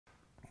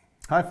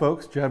Hi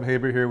folks, Jeb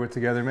Haber here with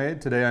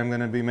TogetherMade. Today I'm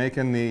going to be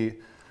making the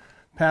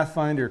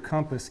Pathfinder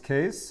Compass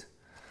Case.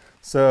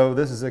 So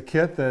this is a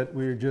kit that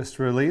we just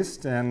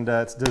released, and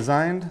it's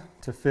designed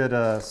to fit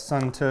a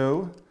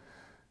Suntow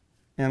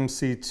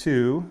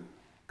MC2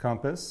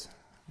 compass.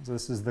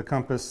 This is the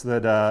compass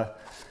that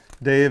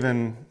Dave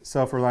and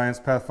Reliance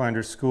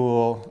Pathfinder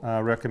School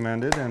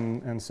recommended,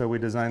 and so we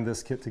designed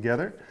this kit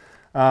together.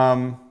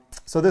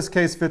 So this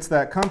case fits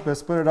that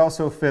compass, but it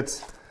also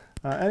fits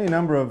any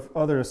number of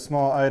other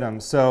small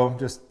items. So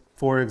just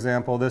for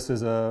example, this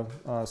is a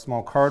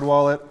small card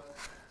wallet.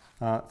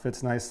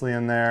 Fits nicely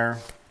in there.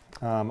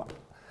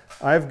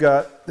 I've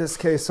got this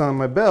case on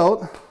my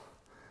belt,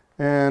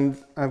 and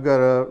I've got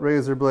a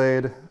razor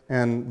blade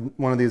and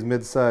one of these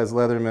mid-size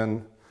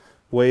Leatherman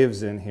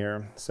waves in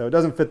here. So it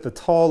doesn't fit the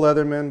tall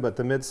Leatherman, but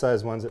the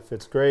mid-size ones it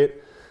fits great,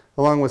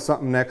 along with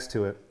something next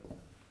to it.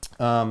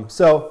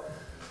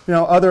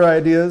 Other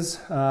ideas.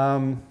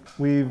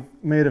 We've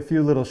made a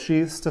few little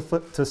sheaths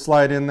to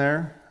slide in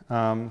there.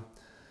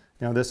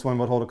 This one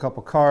would hold a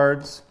couple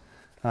cards.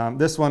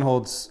 This one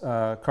holds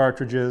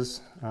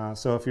cartridges.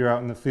 So if you're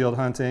out in the field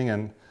hunting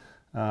and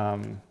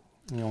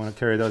you want to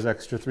carry those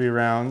extra 3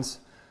 rounds,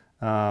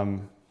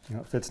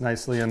 it fits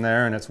nicely in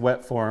there, and it's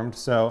wet formed.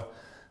 So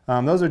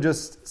those are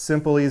just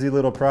simple, easy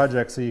little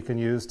projects that you can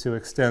use to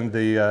extend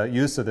the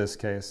use of this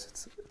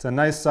case. It's a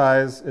nice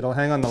size. It'll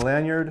hang on the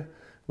lanyard,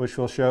 which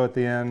we'll show at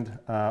the end,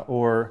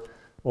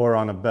 or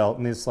on a belt,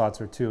 and these slots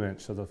are 2-inch,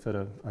 so they'll fit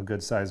a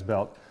good size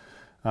belt.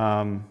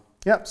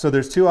 So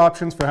there's 2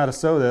 options for how to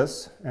sew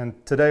this, and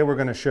today we're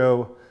going to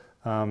show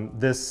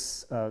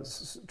this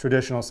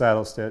traditional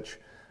saddle stitch,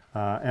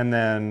 and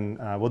then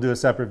we'll do a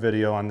separate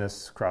video on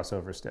this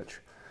crossover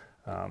stitch.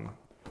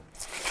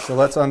 So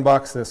let's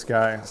unbox this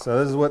guy. So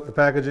this is what the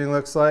packaging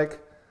looks like.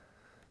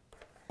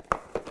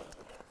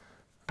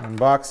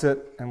 Unbox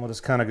it, and we'll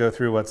just kind of go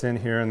through what's in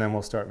here, and then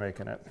we'll start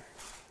making it.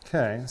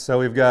 Okay, so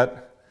we've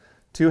got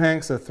 2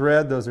 hanks of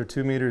thread. Those are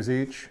 2 meters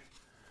each.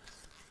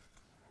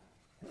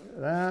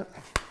 That.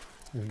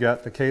 We've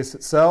got the case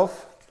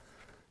itself,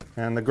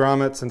 and the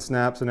grommets and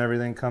snaps and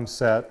everything come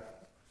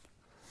set.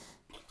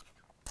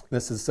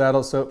 This is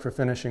saddle soap for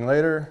finishing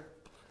later.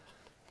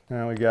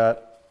 Now we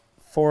got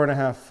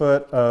 4.5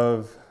 foot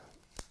of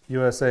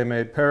USA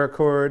made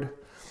paracord.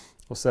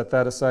 We'll set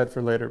that aside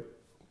for later.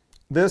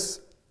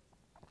 This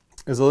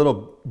is a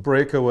little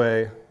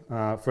breakaway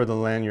for the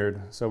lanyard,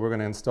 so we're going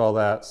to install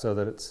that so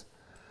that it's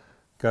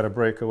got a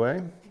breakaway.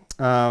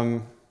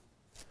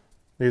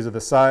 These are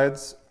the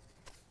sides.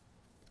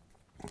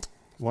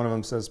 One of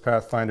them says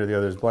Pathfinder, the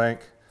other is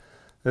blank.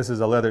 This is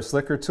a leather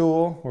slicker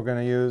tool we're going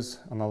to use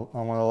on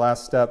one of the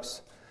last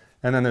steps.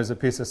 And then there's a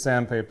piece of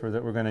sandpaper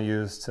that we're going to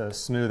use to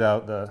smooth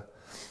out the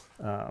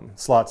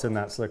slots in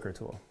that slicker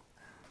tool.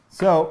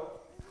 So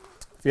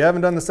if you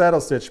haven't done the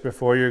saddle stitch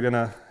before, you're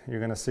gonna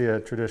see a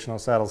traditional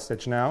saddle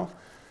stitch now.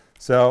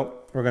 So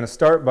we're going to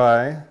start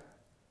by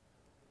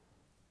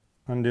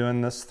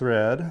undoing this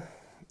thread.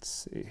 Let's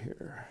see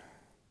here.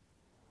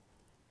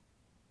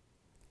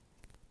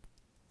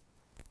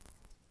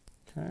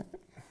 Okay,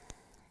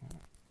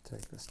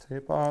 take this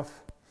tape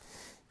off.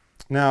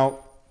 Now,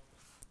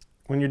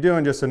 when you're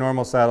doing just a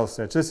normal saddle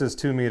stitch, this is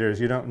 2 meters.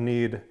 You don't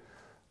need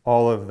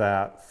all of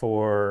that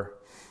for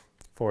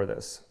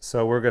this. So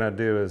what we're going to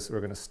do is we're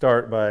going to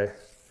start by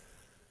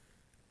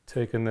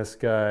taking this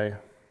guy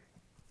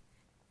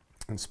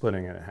and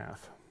splitting it in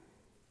half.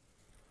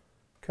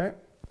 Okay,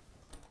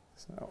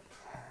 so,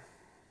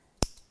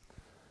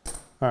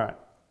 all right.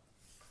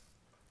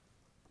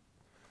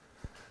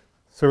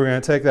 So we're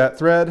going to take that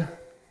thread,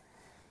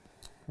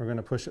 we're going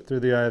to push it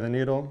through the eye of the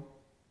needle,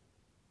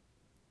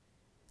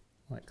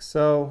 like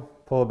so,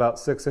 pull about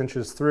 6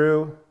 inches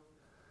through,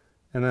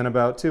 and then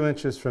about 2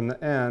 inches from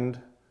the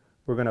end,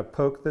 we're going to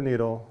poke the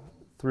needle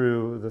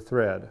through the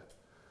thread.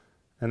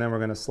 And then we're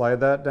going to slide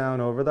that down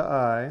over the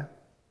eye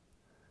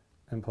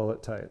and pull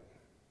it tight.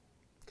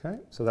 Okay,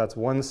 so that's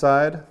one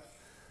side.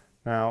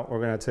 Now we're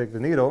going to take the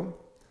needle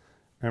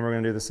and we're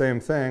going to do the same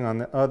thing on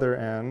the other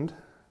end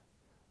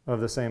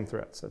of the same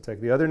thread. So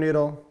take the other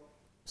needle,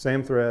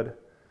 same thread,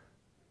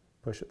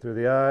 push it through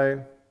the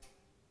eye,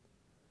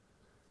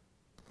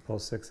 pull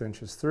 6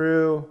 inches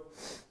through,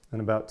 and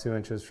about 2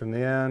 inches from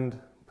the end,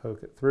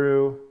 poke it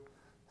through.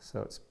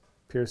 So it's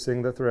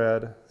piercing the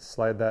thread,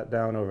 slide that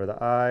down over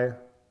the eye,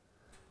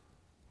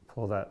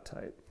 pull that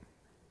tight.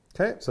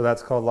 Okay, so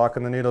that's called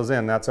locking the needles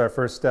in. That's our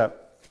first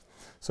step.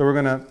 So we're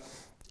going to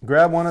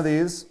grab one of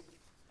these.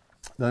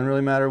 Doesn't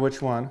really matter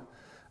which one.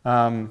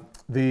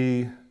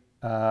 The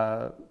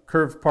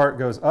curved part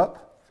goes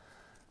up.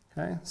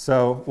 Okay,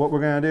 so what we're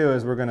going to do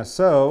is we're going to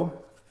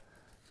sew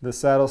the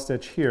saddle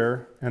stitch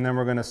here, and then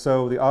we're going to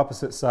sew the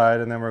opposite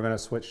side, and then we're going to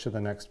switch to the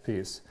next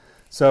piece.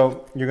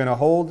 So you're going to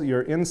hold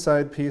your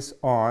inside piece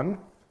on,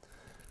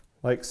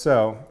 like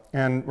so,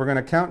 and we're going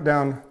to count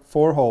down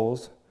 4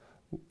 holes.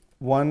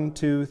 1,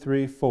 2,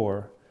 3,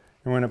 4.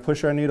 And we're going to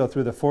push our needle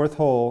through the 4th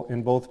hole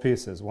in both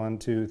pieces. 1,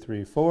 2,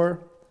 3, 4.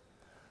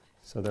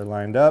 So they're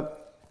lined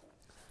up.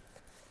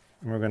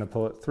 And we're going to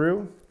pull it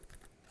through.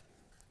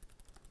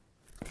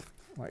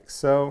 like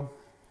so.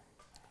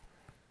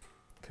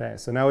 Okay,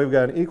 so now we've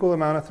got an equal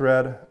amount of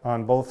thread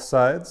on both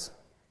sides.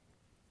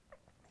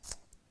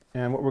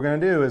 And what we're going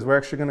to do is we're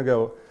actually going to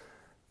go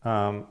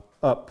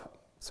up.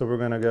 So we're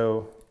going to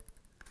go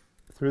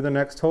through the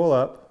next hole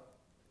up.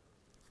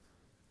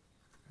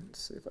 Let's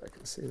see if I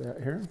can see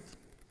that here.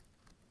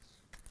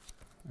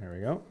 There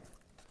we go.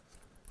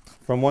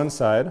 From one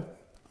side,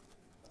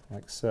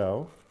 like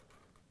so.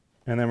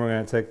 And then we're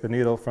going to take the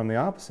needle from the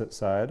opposite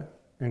side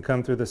and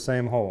come through the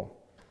same hole.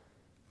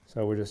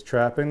 So we're just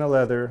trapping the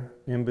leather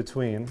in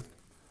between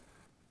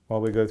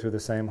while we go through the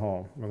same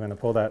hole. We're going to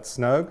pull that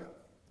snug,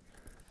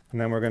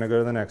 and then we're going to go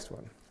to the next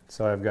one.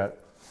 So I've got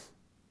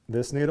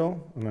this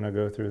needle. I'm going to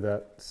go through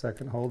that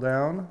second hole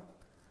down,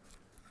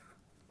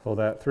 pull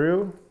that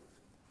through,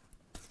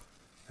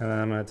 and then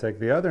I'm going to take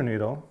the other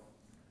needle,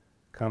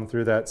 come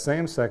through that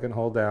same second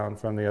hole down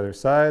from the other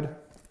side,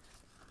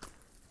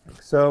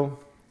 like so.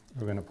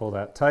 We're going to pull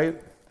that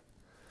tight.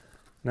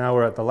 Now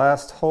we're at the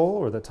last hole,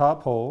 or the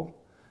top hole,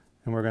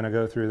 and we're going to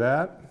go through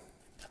that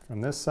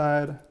from this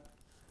side, and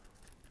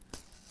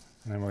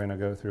then we're going to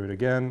go through it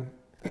again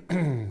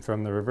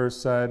from the reverse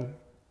side.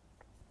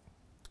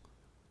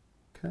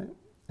 Okay.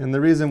 And the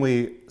reason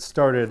we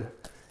started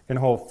in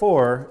hole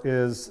 4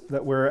 is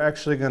that we're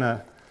actually going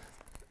to,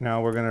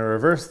 now we're going to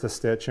reverse the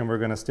stitch and we're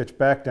going to stitch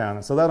back down.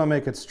 And so that'll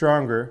make it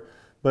stronger,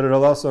 but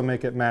it'll also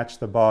make it match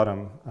the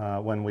bottom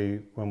when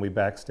we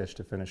back stitch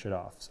to finish it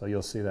off. So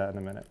you'll see that in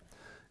a minute.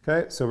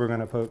 Okay, so we're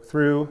going to poke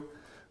through.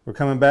 We're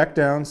coming back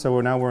down,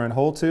 so now we're in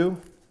hole 2.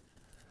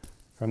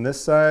 From this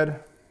side,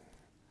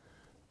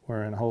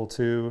 we're in hole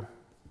 2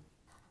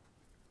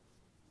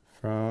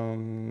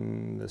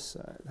 from this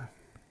side.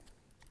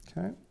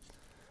 Okay,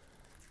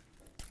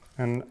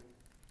 and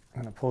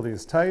I'm going to pull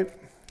these tight.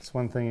 It's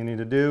one thing you need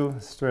to do.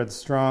 This thread's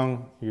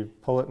strong. You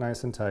pull it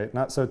nice and tight.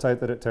 Not so tight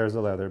that it tears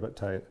the leather, but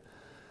tight.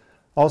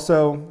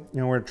 Also,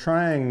 we're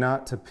trying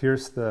not to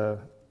pierce the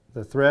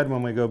thread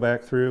when we go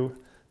back through.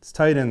 It's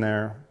tight in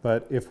there,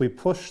 but if we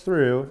push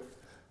through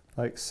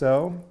like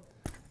so,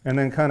 and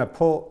then kind of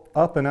pull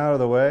up and out of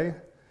the way,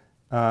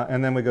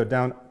 and then we go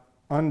down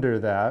under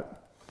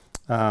that,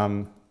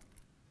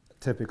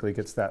 typically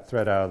gets that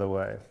thread out of the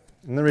way.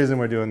 And the reason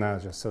we're doing that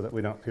is just so that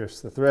we don't pierce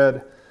the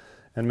thread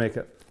and make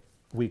it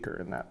weaker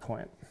in that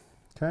point.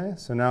 Okay,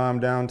 so now I'm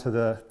down to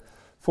the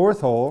 4th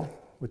hole,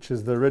 which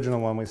is the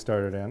original one we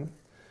started in.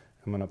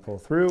 I'm going to pull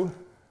through,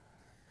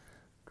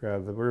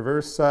 grab the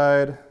reverse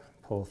side,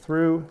 pull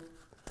through.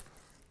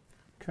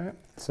 Okay,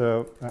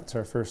 so that's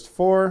our first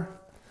 4.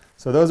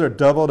 So those are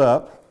doubled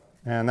up,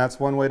 and that's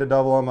one way to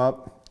double them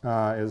up,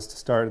 is to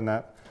start in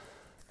that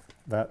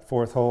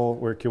 4th hole,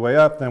 work your way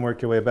up, then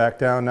work your way back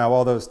down. Now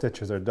all those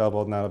stitches are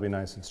doubled, and that'll be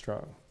nice and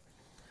strong.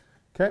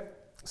 Okay,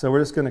 so we're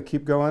just going to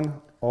keep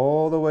going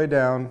all the way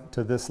down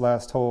to this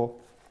last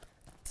hole,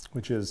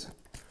 which is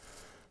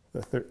the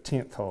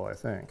 13th hole, I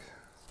think.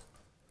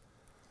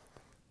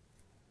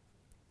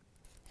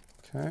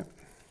 Okay, like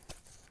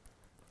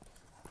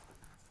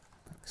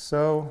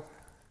so,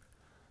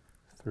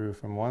 through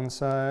from one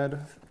side,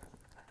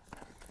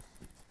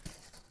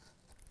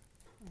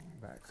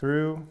 back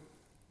through,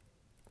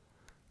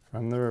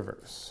 from the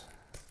reverse.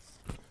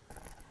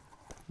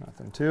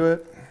 Nothing to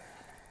it.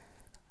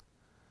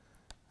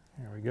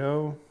 Here we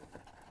go.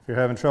 If you're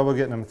having trouble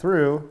getting them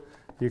through,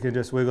 you can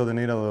just wiggle the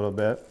needle a little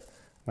bit.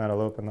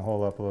 That'll open the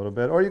hole up a little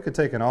bit. Or you could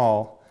take an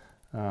awl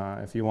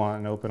if you want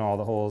and open all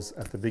the holes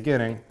at the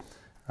beginning.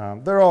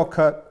 They're all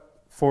cut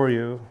for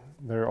you.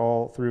 They're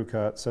all through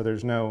cut, so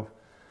there's no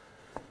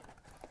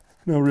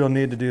real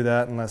need to do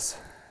that unless,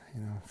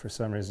 for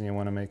some reason you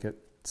want to make it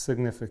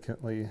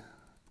significantly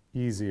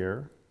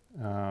easier.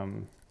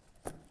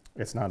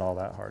 It's not all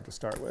that hard to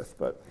start with,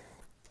 but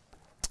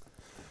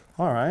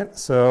all right,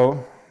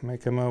 so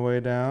making my way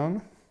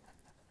down.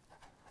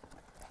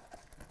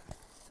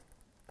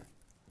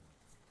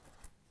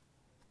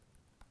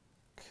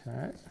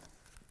 Okay.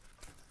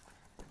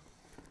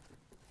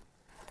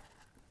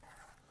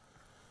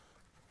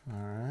 All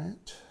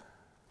right.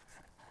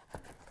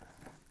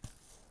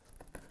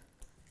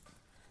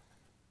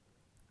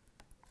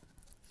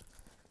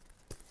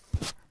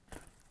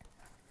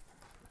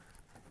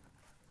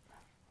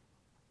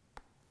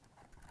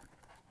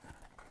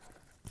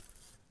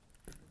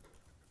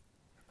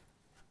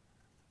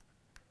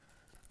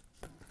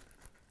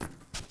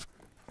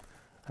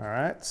 All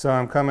right, so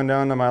I'm coming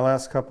down to my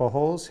last couple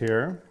holes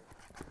here.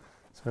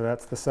 So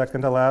that's the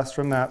second to last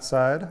from that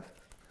side.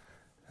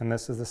 And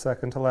this is the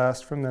second to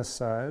last from this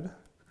side.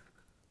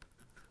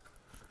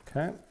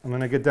 Okay, I'm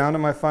going to get down to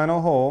my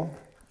final hole,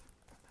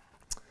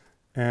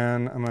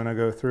 and I'm going to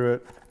go through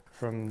it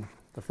from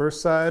the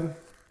first side, and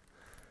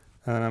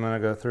then I'm going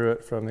to go through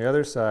it from the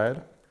other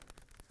side.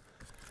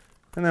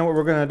 And then what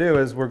we're going to do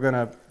is we're going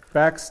to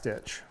back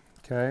stitch.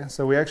 Okay,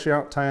 so we actually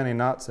don't tie any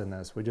knots in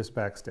this, we just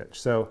back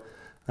stitch. So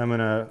I'm going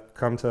to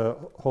come to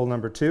hole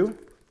number 2,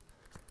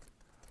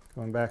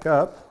 going back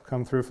up,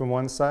 come through from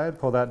one side,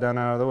 pull that down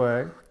out of the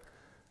way,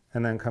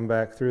 and then come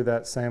back through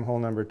that same hole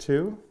number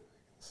 2,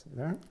 see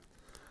there,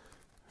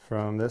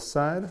 from this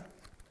side.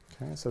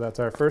 Okay, so that's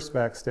our first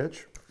back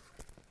stitch.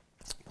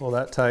 Pull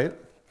that tight.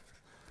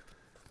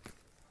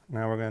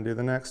 Now we're going to do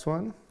the next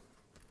one.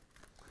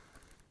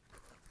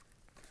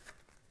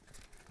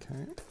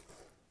 Okay,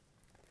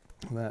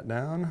 pull that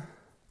down,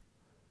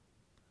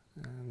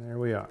 and there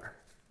we are.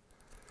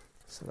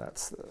 So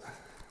that's the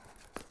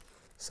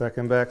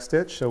second back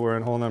stitch, so we're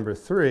in hole number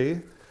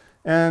 3.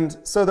 And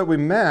so that we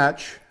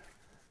match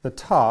the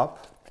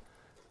top,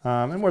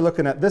 and we're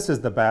looking at, this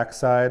is the back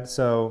side,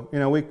 so you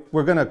know,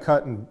 we're going to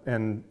cut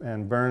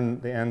and burn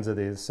the ends of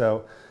these.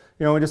 So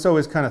you know, we just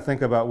always kind of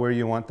think about where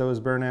you want those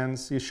burn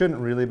ends. You shouldn't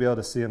really be able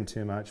to see them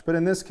too much. But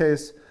in this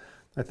case,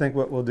 I think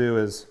what we'll do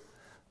is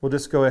we'll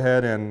just go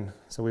ahead and,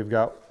 so we've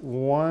got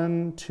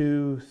 1,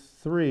 2,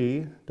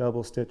 3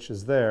 double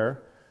stitches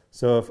there.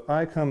 So if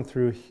I come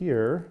through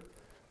here,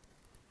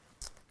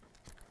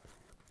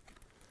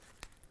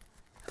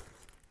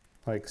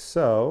 like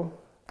so,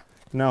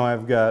 now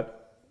I've got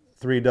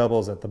 3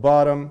 doubles at the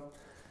bottom,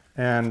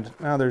 and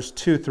now there's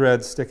 2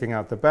 threads sticking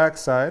out the back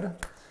side.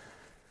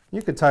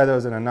 You could tie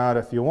those in a knot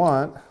if you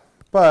want,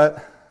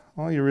 but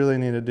all you really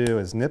need to do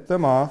is nip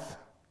them off.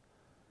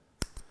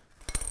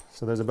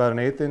 So there's about an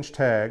 1/8 inch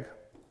tag,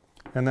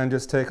 and then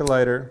just take a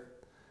lighter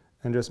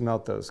and just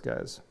melt those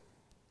guys.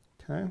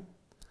 Okay?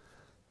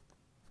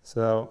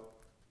 So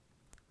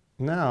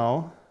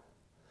now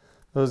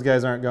those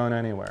guys aren't going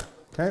anywhere.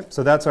 Okay?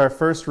 So that's our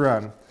first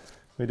run.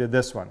 We did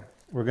this one.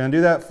 We're going to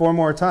do that 4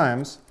 more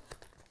times,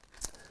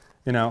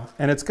 you know,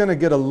 and it's going to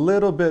get a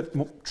little bit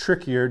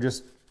trickier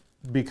just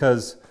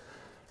because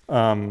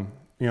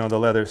you know, the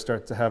leather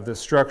starts to have this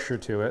structure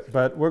to it.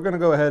 But we're going to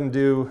go ahead and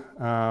do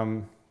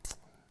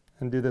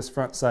this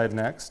front side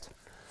next.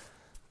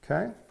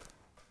 Okay?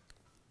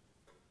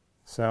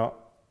 So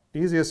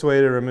easiest way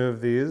to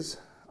remove these,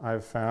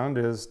 I've found,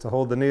 is to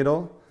hold the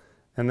needle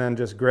and then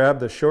just grab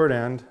the short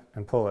end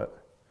and pull it.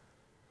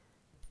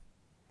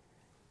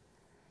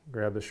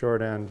 Grab the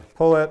short end,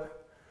 pull it.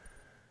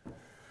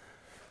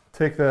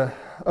 Take the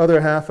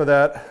other half of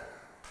that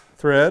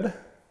thread,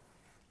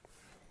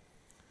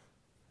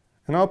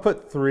 and I'll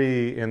put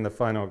 3 in the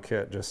final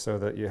kit just so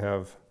that you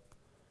have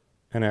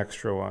an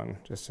extra one,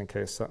 just in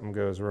case something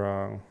goes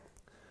wrong.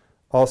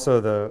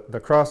 Also, the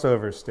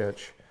crossover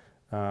stitch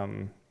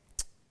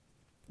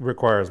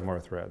requires more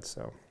thread.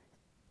 So,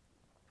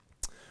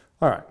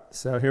 all right,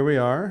 so here we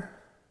are.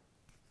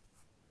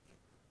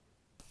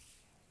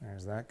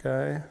 There's that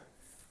guy.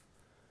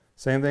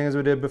 Same thing as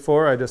we did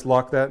before, I just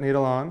lock that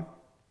needle on.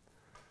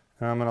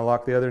 And I'm going to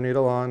lock the other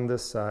needle on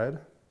this side,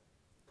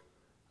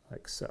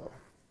 like so.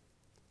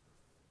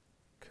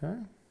 Okay.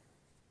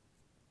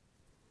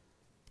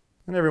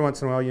 And every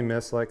once in a while you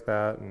miss like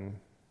that and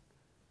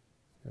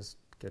just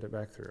get it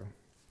back through.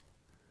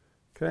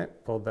 Okay,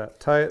 pulled that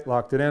tight,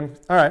 locked it in.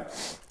 All right,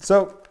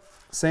 so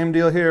same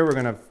deal here. We're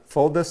going to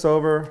fold this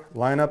over,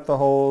 line up the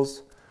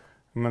holes.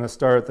 I'm going to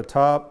start at the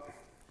top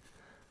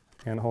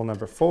and hole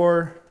number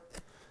 4.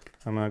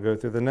 I'm going to go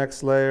through the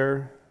next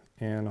layer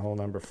and hole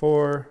number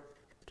 4,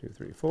 2,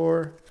 3,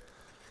 4,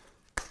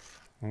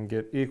 and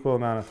get equal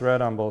amount of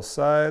thread on both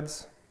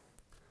sides.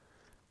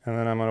 And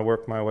then I'm going to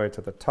work my way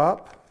to the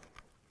top,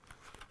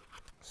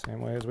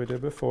 same way as we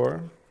did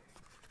before.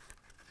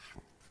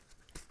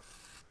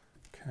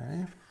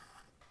 Okay.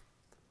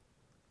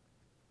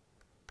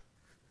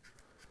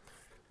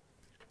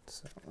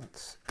 So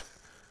let's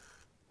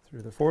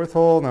through the 4th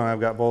hole. Now I've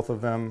got both of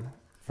them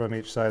from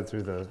each side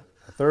through the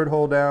 3rd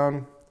hole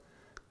down.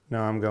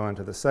 Now I'm going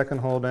to the 2nd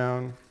hole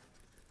down.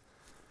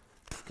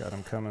 Got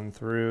them coming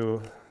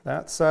through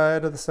that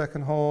side of the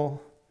 2nd hole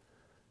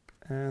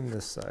and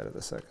this side of the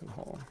 2nd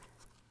hole.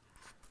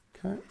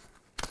 Okay.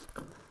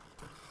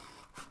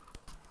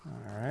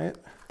 All right.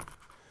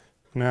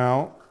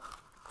 Now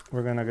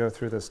we're going to go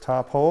through this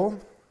top hole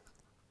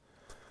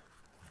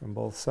from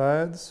both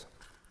sides.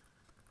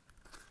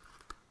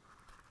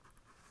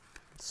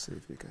 Let's see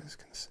if you guys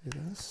can see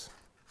this.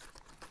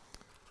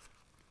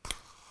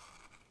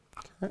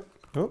 Okay.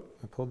 Oh,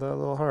 I pulled that a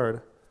little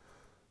hard.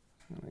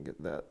 I'm going to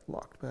get that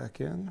locked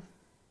back in.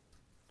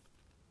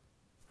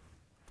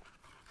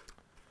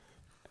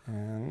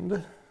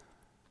 And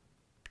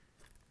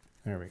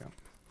there we go.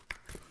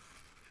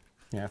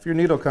 Yeah, if your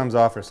needle comes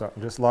off or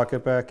something, just lock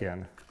it back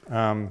in.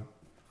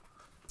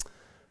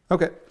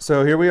 Okay,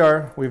 so here we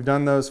are. We've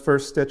done those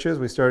first stitches.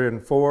 We started in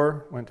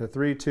 4, went to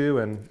 3, 2,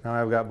 and now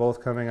I've got both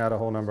coming out of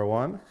hole number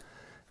 1.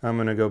 I'm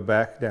going to go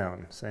back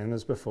down, same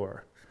as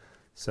before.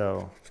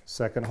 So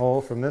 2nd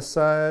hole from this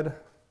side,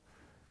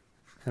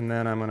 and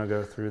then I'm going to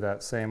go through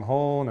that same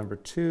hole, number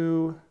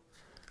 2,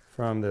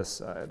 from this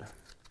side.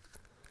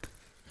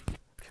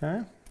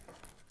 Okay.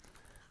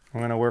 I'm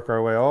going to work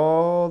our way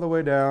all the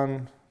way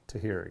down to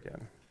here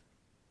again.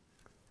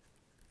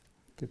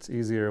 It gets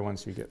easier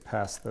once you get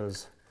past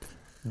those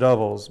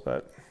doubles,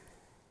 but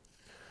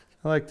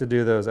I like to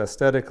do those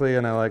aesthetically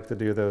and I like to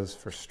do those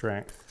for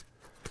strength.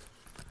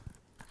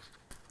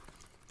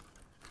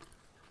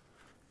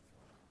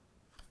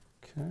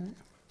 Okay.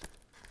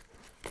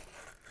 So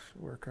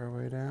work our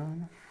way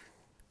down.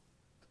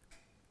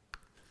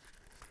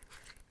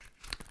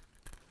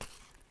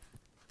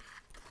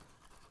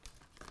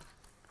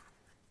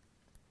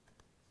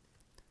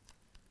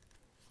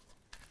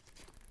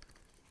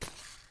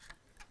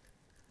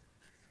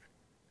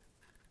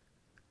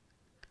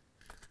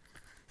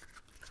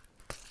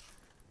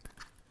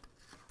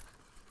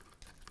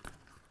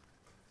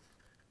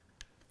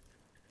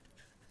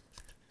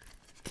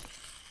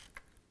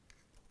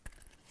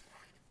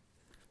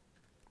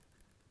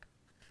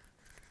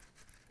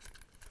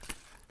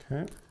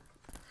 Okay.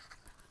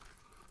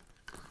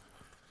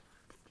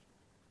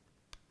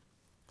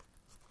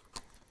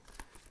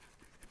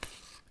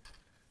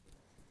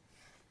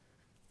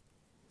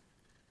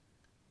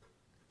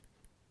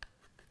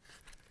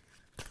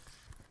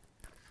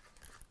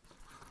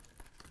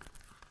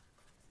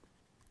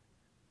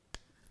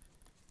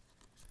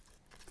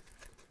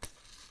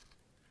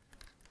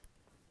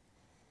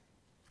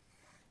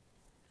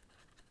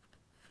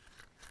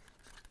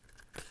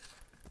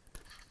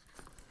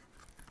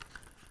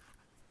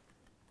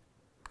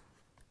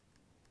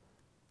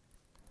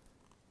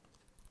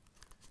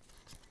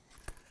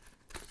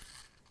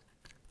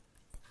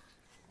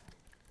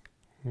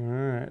 All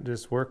right,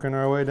 just working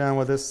our way down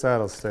with this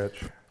saddle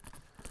stitch.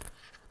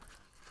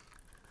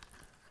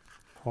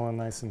 Pulling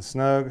nice and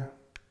snug.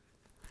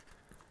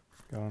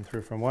 Going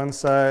through from one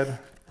side,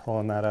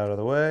 pulling that out of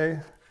the way,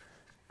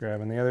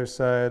 grabbing the other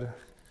side,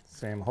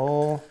 same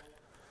hole,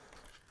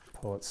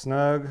 pull it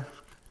snug,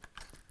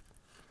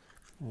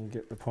 and you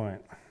get the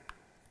point.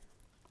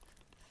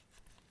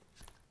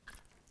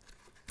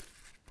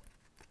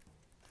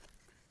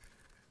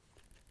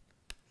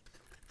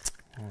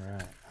 All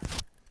right.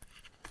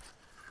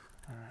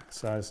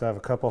 So I just have a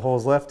couple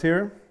holes left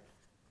here.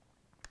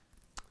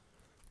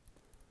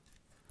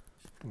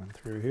 Coming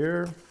through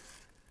here.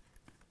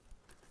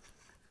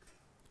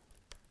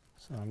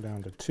 So I'm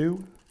down to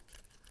 2.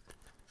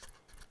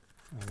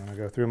 I'm going to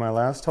go through my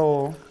last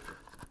hole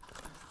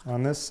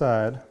on this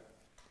side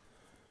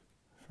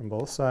from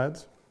both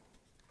sides.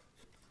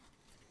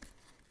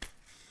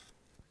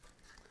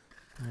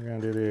 We're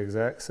going to do the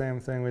exact same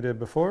thing we did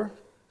before,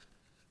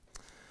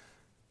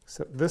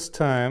 except this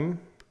time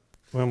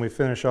when we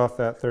finish off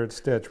that third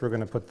stitch, we're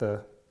going to put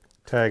the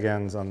tag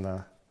ends on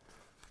the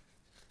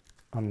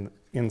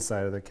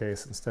inside of the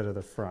case instead of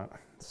the front.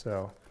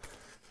 So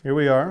here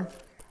we are.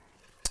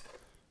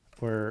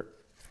 We're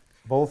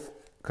both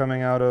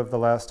coming out of the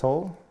last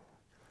hole.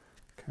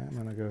 Okay, I'm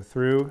going to go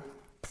through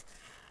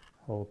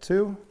hole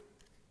 2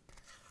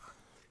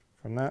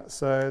 from that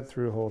side,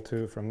 through hole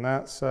 2 from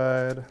that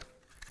side.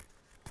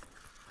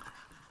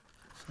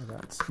 So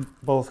that's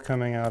both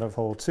coming out of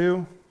hole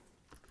 2.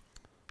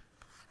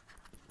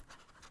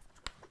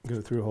 Go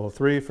through hole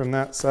 3 from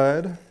that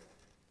side.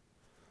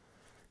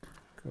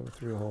 Go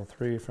through hole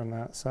 3 from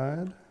that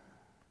side.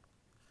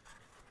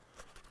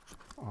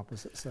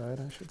 Opposite side,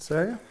 I should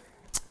say.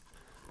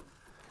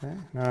 Okay,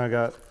 now I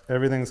got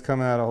everything's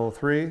coming out of hole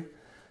 3,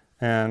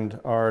 and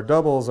our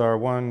doubles are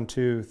 1,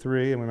 2,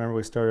 3, and remember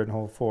we started in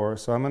hole 4.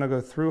 So I'm going to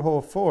go through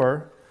hole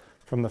 4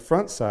 from the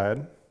front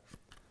side.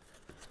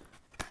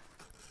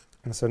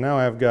 And so now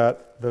I've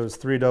got those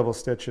 3 double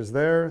stitches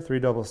there, 3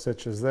 double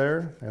stitches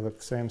there. They look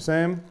the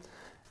same.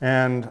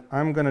 And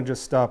I'm going to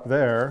just stop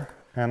there,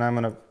 and I'm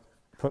going to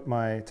put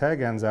my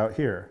tag ends out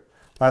here.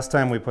 Last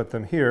time we put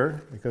them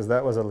here because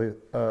that was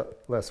a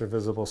lesser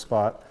visible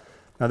spot.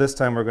 Now this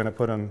time we're going to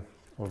put them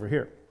over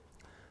here.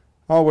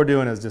 All we're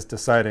doing is just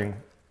deciding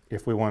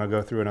if we want to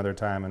go through another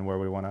time and where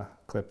we want to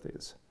clip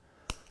these.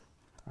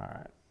 All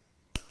right.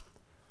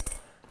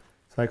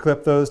 So I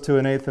clip those to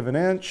 1/8 of an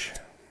inch.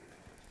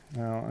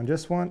 Now I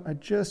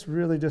just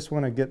really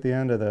want to get the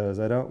end of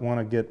those. I don't want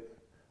to get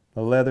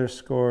the leather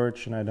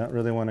scorch, and I don't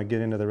really want to get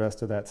into the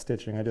rest of that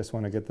stitching. I just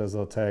want to get those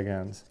little tag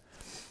ends.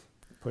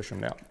 Push them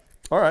down.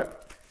 All right,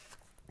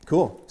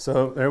 cool.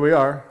 So there we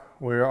are.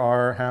 We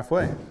are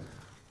halfway.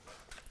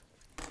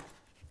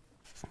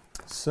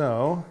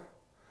 So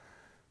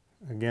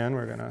again,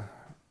 we're going to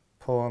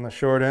pull on the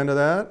short end of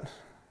that.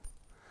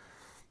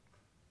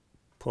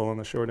 Pull on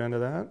the short end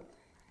of that.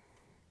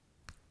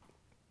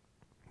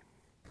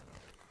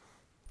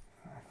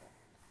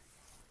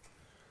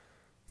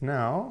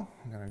 Now,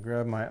 I'm going to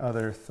grab my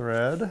other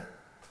thread,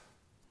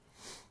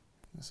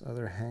 this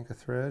other hank of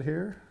thread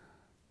here,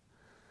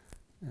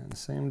 and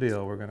same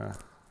deal, we're going to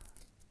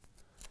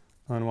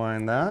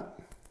unwind that,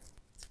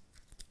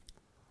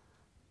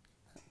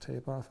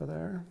 tape off of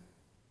there.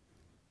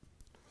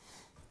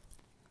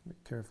 Be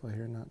careful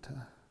here not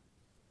to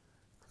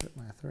clip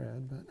my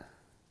thread, but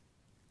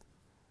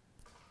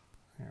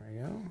there we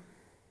go.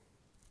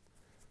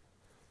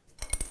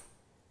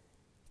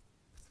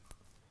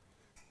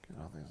 Get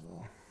all these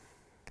little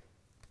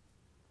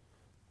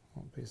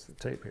piece of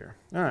tape here.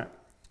 All right,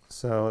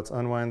 so let's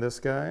unwind this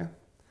guy.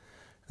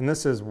 And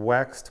this is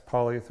waxed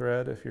poly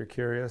thread, if you're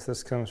curious.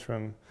 This comes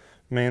from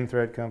Main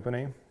Thread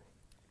Company,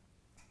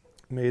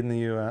 made in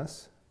the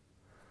US.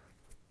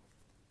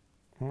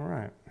 All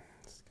right,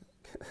 let's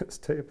get this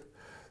tape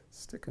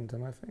sticking to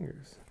my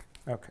fingers.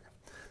 Okay,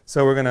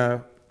 so we're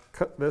gonna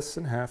cut this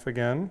in half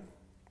again.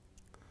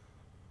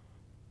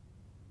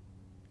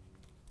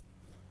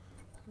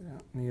 We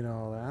don't need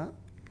all that.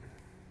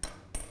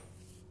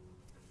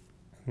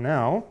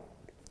 Now,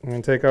 I'm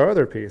going to take our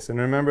other piece, and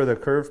remember the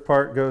curved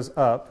part goes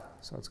up,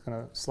 so it's going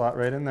to slot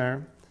right in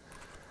there.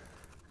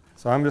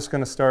 So I'm just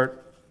going to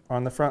start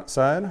on the front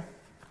side.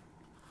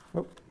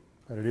 Oh,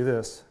 better do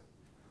this.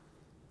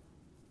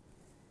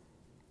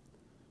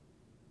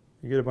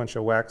 You get a bunch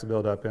of wax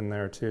buildup in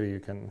there too. You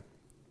can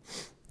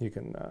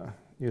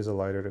use a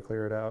lighter to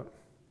clear it out.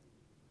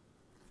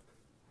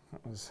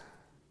 That was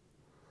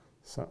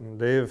something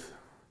Dave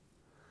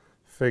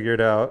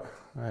figured out.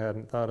 I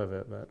hadn't thought of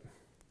it, but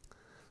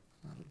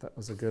that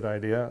was a good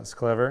idea. It's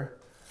clever.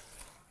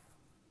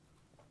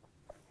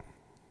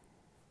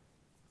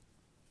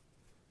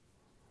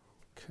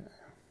 Okay.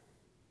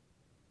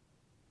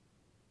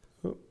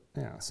 Ooh,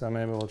 yeah, so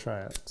maybe we'll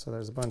try it. So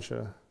there's a bunch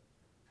of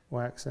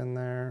wax in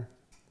there.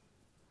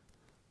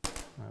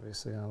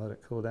 Obviously, I'll let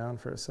it cool down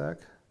for a sec.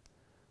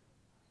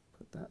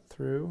 Put that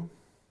through.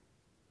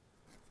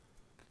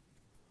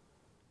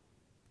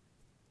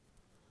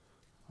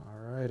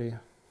 Alrighty,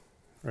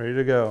 ready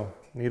to go.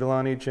 Needle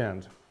on each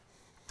end.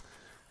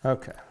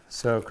 Okay,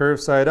 so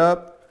curved side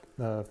up,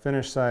 the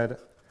finished side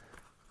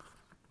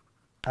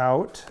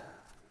out,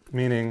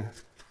 meaning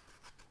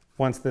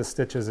once this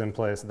stitch is in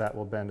place, that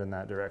will bend in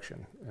that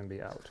direction and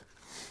be out.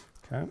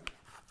 Okay,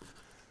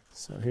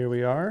 so here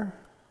we are.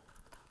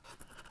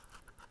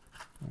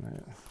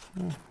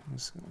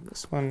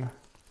 This one,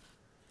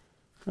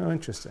 oh,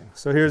 interesting.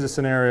 So here's a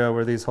scenario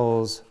where these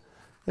holes,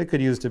 they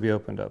could use to be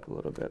opened up a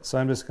little bit. So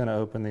I'm just going to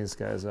open these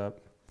guys up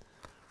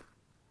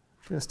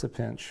just a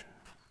pinch.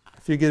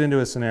 If you get into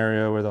a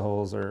scenario where the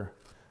holes are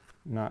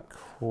not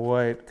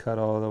quite cut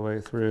all the way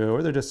through,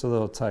 or they're just a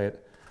little tight,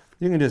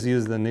 you can just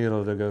use the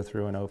needle to go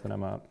through and open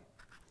them up.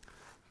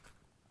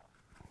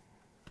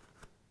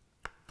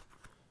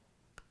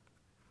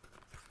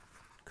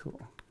 Cool.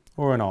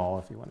 Or an awl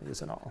if you want to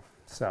use an awl.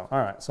 So, all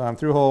right, so I'm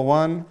through hole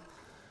one.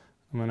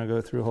 I'm going to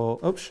go through hole,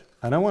 oops,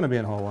 I don't want to be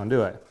in hole one,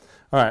 do I?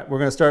 All right, we're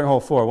going to start in hole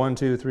 4. 1,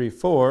 2, 3,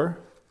 4.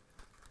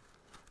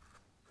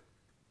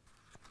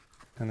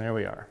 And there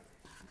we are.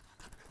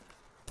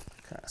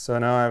 Okay, so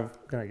now I'm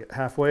going to get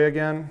halfway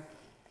again.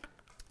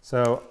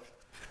 So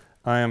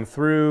I am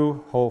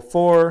through hole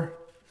 4,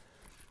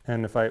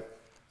 and if I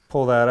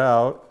pull that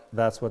out,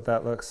 that's what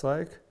that looks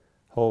like.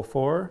 Hole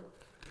 4,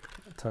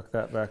 tuck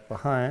that back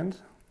behind.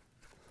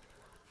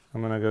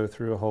 I'm going to go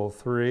through hole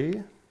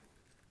 3,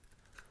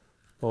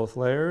 both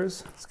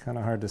layers. It's kind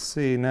of hard to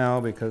see now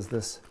because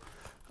this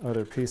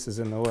other piece is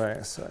in the way,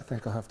 so I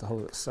think I'll have to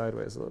hold it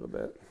sideways a little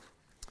bit.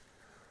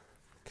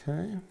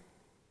 Okay,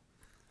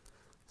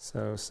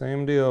 so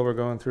same deal, we're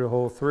going through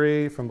hole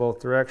 3 from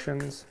both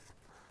directions.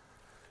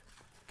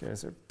 You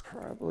guys are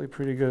probably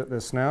pretty good at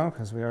this now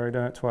because we already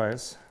done it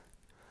twice.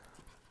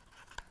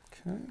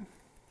 Okay.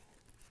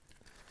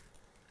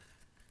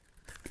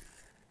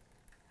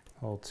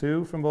 Hole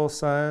 2 from both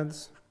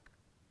sides.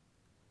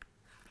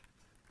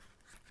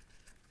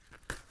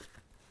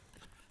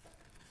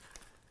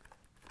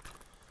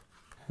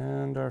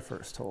 And our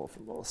first hole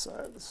from both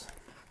sides.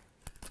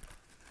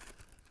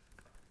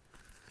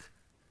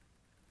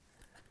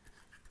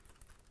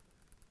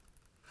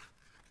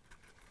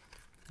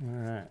 All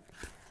right,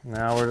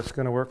 now we're just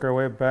going to work our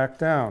way back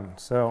down.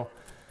 So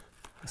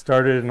I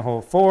started in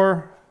hole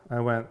 4, I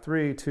went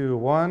 3, 2,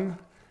 1,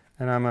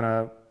 and I'm going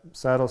to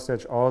saddle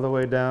stitch all the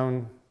way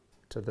down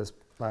to this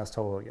last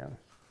hole again.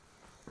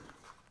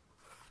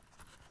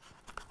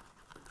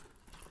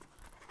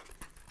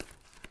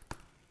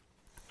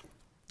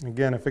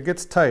 Again, if it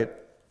gets tight,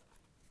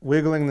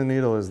 wiggling the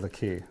needle is the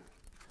key,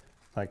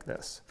 like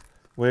this.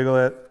 Wiggle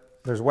it.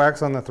 There's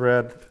wax on the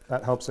thread.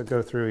 That helps it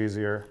go through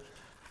easier.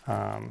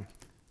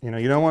 You know,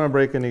 you don't want to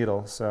break a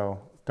needle, so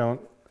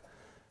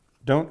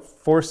don't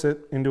force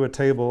it into a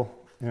table.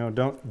 You know,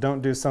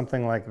 don't do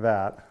something like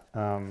that,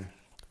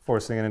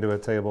 forcing it into a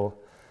table.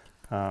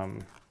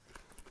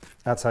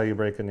 That's how you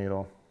break a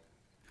needle.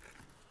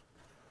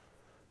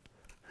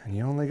 And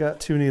you only got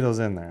 2 needles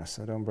in there,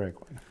 so don't break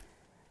one.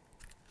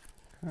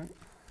 Okay.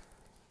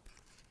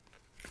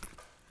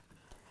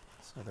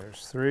 So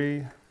there's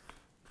 3.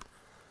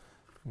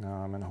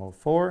 Now I'm in hole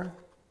 4.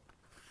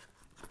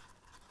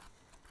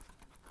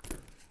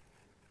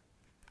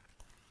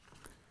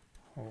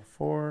 Hole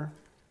 4.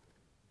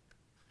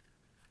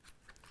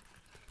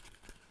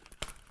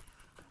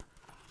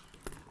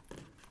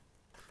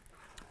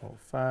 Hole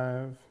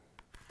 5.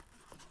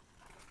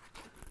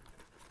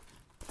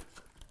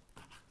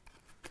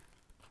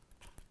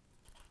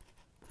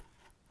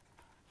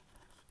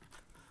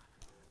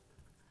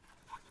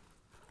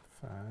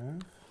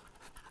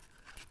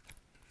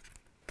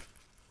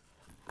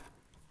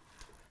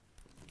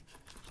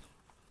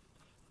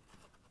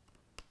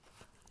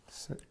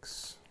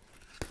 Six.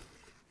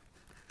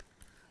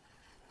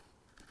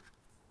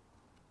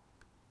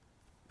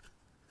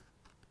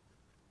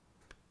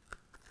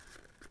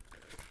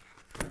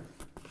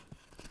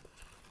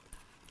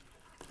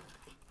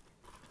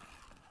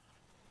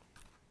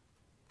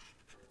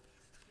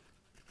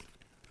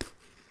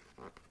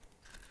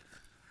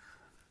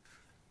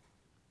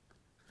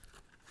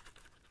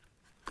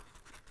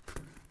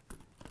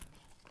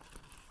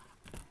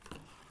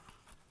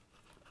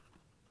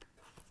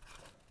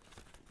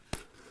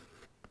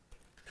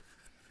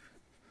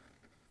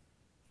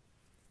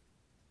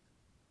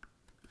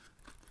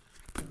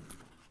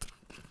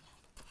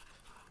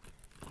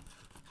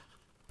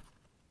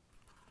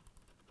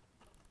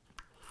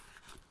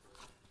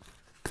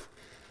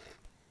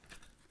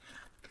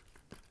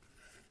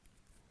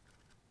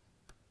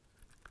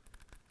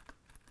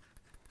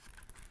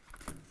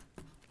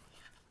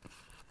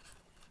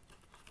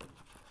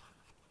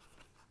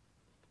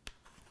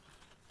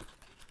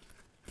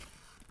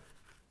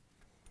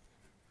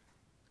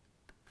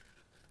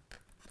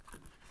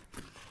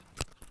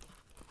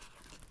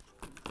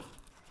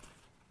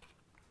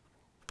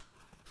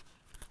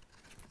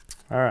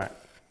 All right,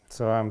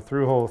 so I'm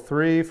through hole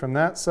 3 from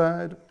that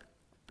side,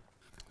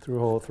 through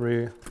hole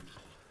 3,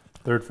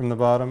 third from the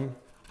bottom,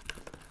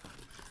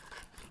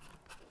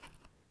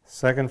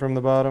 second from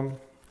the bottom,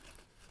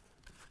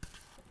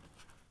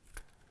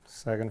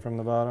 second from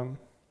the bottom,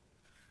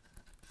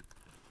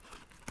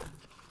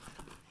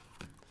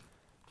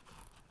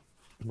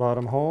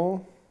 bottom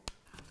hole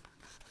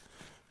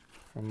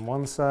from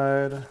one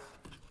side,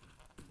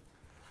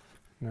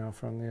 now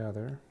from the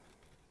other.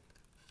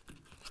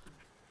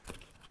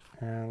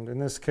 And in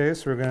this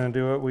case, we're going to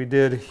do what we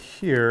did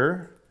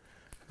here,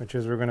 which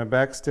is we're going to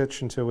back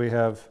stitch until we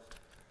have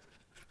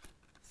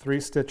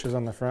 3 stitches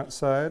on the front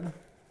side.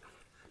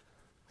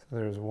 So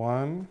there's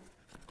 1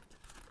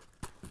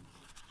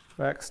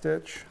 back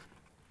stitch.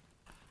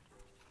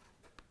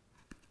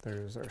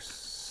 There's our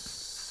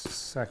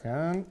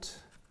second.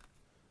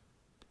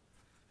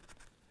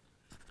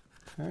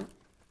 Okay.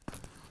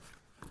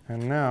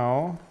 And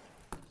now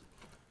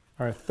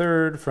our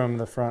third from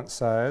the front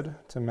side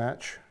to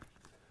match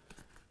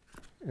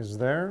is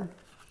there.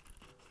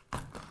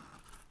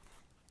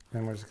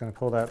 And we're just going to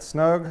pull that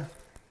snug.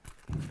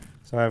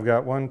 So I've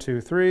got 1,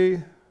 2,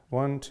 3,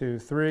 1, 2,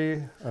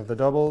 3 of the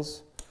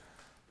doubles.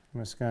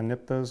 I'm just going to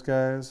nip those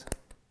guys.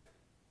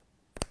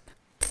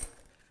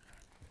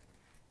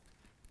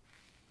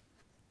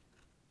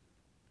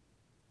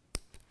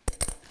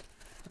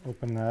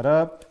 Open that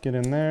up, get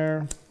in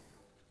there,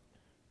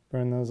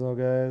 burn those little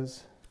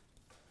guys,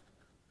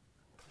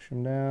 push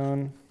them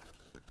down.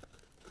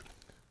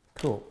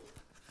 Cool.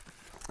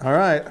 All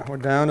right, we're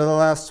down to the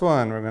last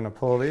one. We're going to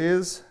pull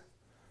these.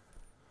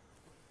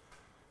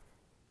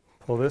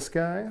 Pull this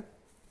guy.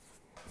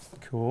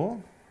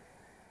 Cool.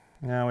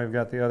 Now we've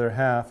got the other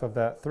half of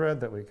that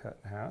thread that we cut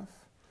in half.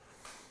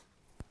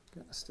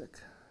 Going to stick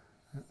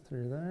that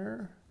through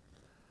there.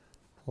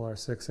 Pull our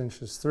 6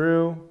 inches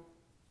through.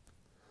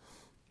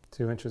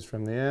 2 inches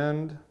from the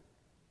end.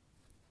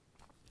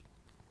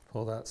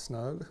 Pull that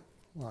snug.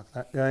 Lock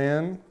that guy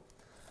in.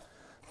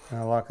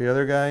 Now lock the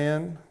other guy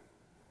in.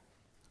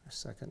 Our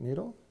second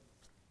needle.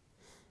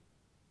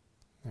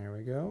 There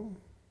we go.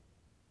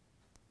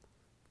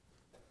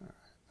 All right.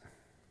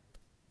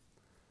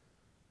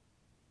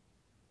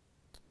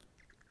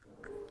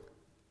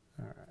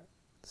 All right.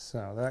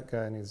 So that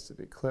guy needs to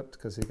be clipped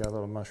because he got a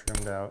little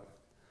mushroomed out.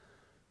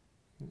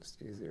 It's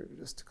easier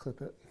just to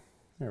clip it.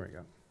 There we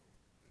go.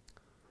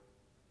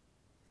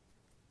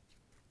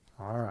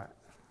 All right.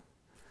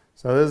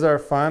 So this is our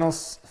final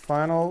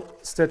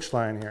stitch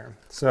line here.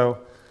 So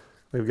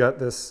we've got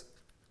this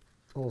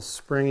little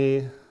springy,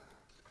 and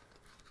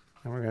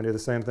we're going to do the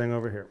same thing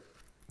over here.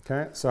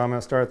 Okay, so I'm going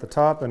to start at the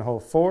top in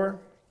hole 4,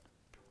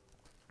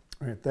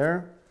 right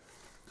there.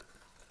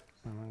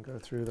 I'm going to go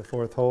through the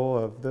 4th hole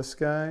of this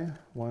guy.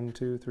 1,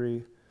 2,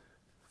 3,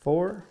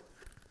 4.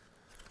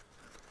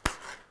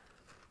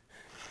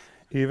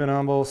 Even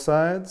on both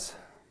sides.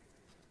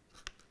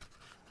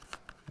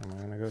 I'm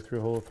going to go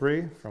through hole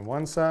 3 from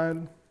one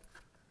side.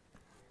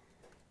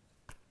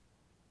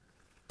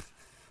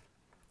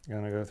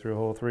 Going to go through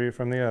hole 3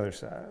 from the other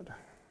side.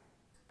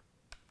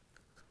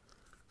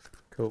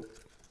 Cool.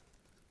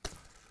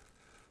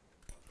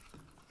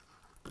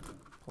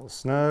 Pull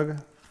snug.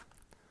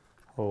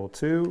 Hole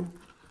 2.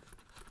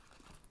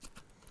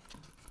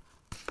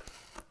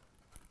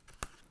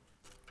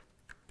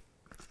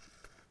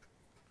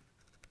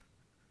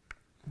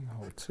 And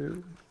hole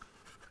 2.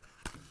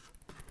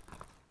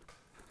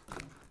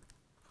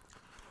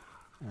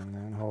 And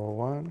then hole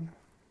 1.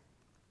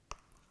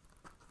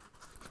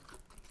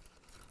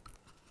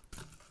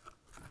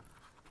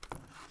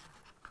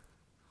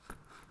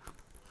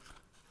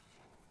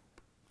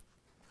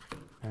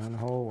 And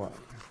hole 1.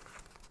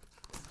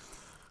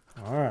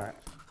 All right.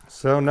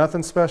 So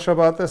nothing special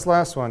about this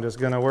last one. Just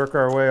going to work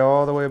our way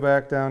all the way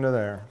back down to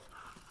there.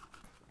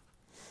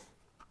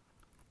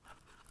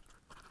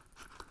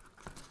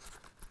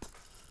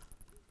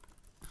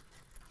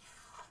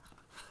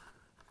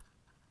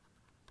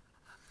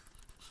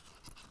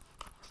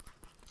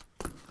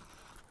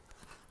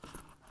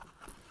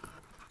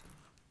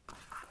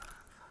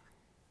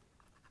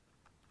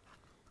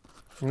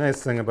 The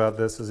nice thing about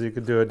this is you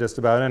could do it just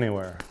about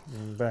anywhere.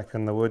 I'm back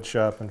in the wood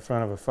shop in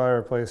front of a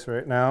fireplace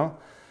right now,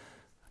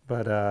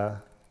 but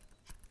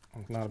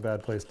not a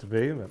bad place to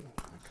be. But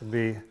it could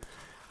be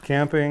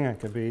camping, it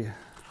could be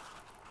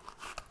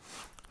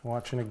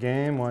watching a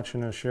game,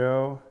 watching a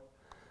show,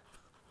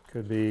 it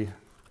could be,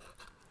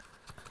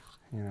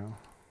 you know,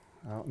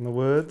 out in the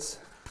woods.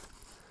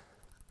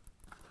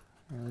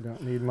 You really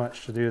don't need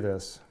much to do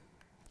this.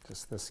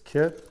 Just this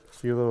kit, a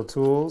few little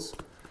tools.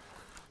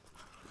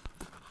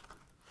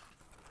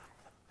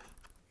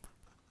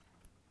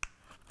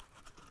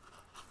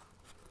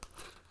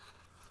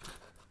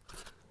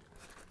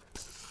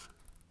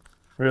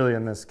 Really,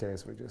 in this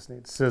case, we just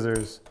need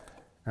scissors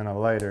and a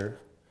lighter.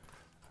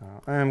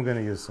 I am going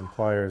to use some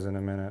pliers in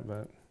a minute,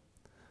 but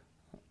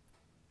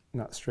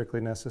not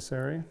strictly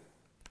necessary.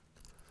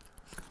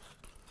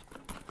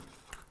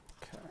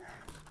 Okay.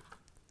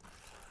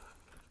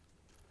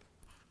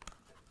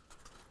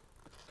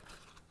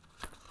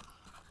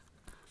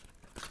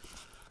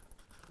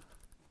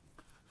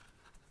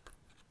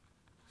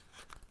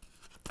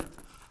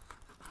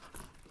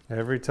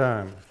 Every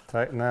time,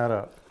 tighten that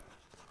up.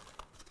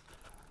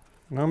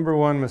 Number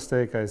one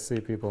mistake I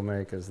see people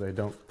make is they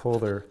don't pull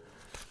their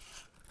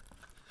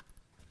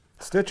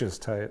stitches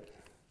tight,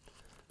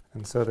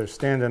 and so they're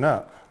standing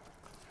up.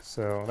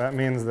 So that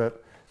means that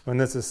when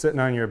this is sitting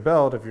on your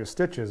belt, if your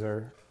stitches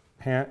are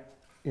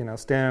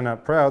standing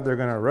up proud, they're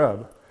going to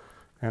rub,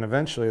 and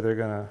eventually they're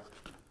going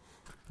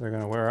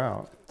to wear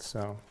out.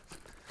 So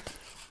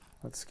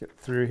let's get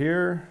through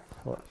here,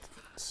 pull it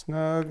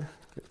snug,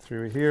 get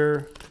through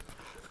here.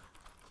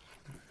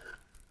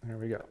 There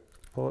we go.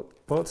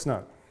 Pull it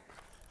snug.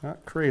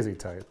 Not crazy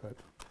tight, but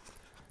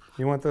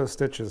you want those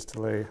stitches to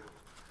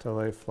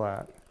lay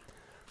flat.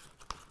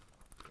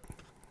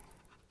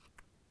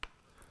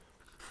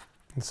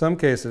 In some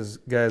cases,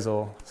 guys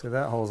will see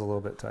that hole's a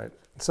little bit tight.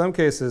 In some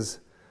cases,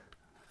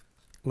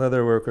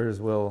 leather workers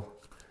will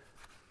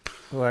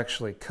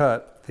actually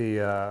cut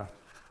the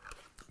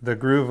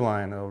groove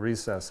line. They'll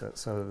recess it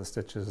so that the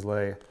stitches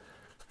lay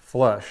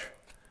flush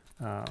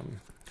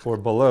or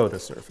below the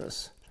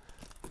surface.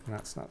 And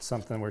that's not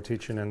something we're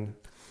teaching in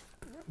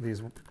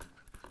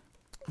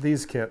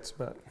these kits,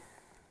 but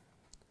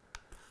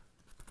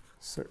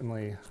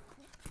certainly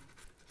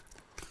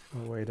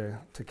a way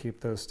to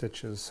keep those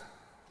stitches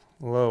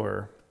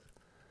lower.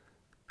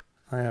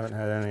 I haven't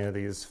had any of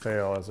these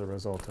fail as a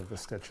result of the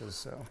stitches,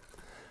 so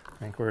I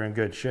think we're in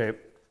good shape.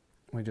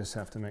 We just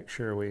have to make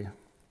sure we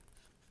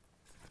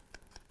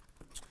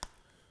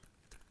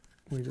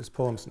just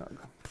pull them snug.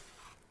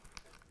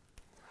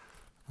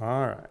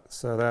 All right,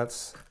 so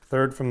that's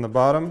third from the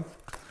bottom.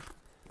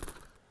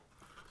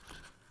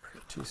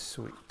 Pretty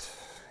sweet.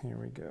 Here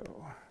we go.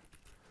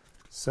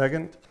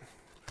 Second.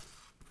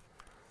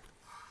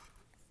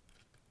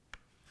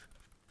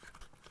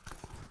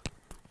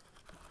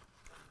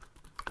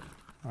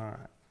 All right,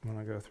 I'm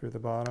going to go through the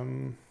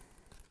bottom.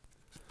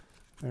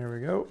 There we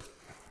go.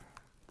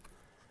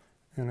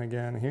 And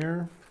again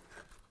here.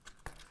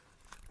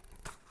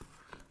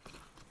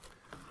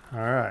 All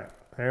right,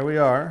 there we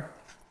are.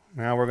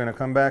 Now we're going to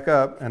come back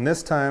up, and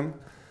this time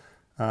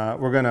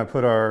we're going to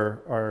put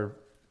our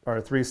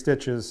 3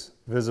 stitches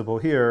visible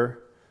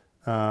here,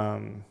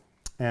 and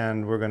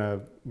we're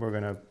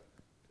gonna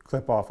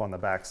clip off on the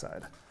back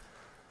side.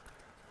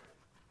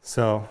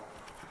 So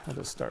I'll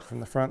just start from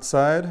the front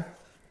side.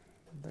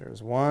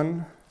 There's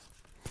one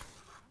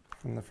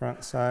from the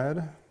front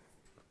side.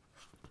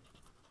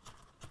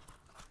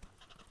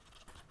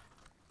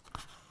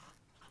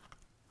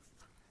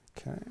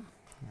 Okay,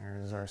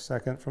 there's our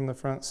second from the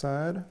front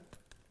side.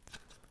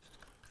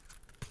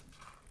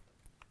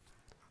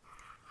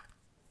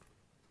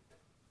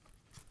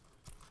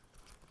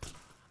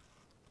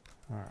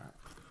 All right,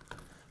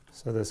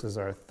 so this is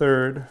our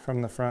third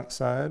from the front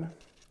side,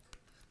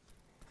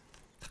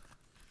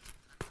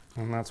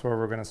 and that's where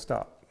we're going to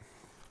stop.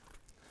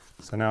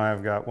 So now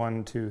I've got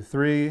 1, 2,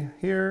 3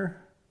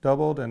 here,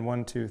 doubled, and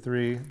 1, 2,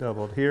 3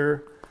 doubled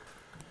here.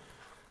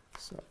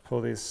 So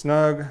pull these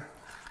snug,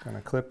 going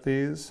to clip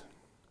these.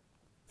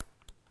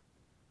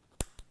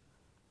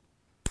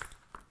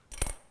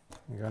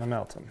 You're going to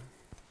melt them.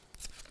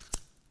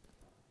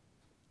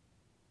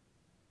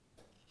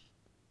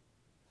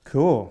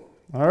 Cool.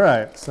 All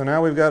right, so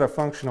now we've got a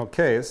functional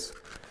case,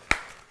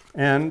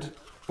 and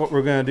what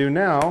we're going to do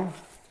now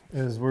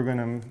is we're going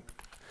to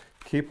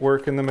keep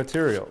working the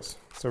materials.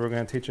 So we're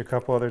going to teach a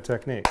couple other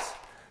techniques.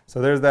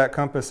 So there's that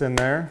compass in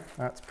there.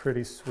 That's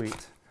pretty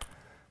sweet.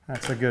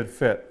 That's a good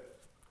fit.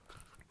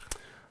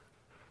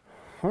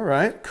 All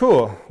right,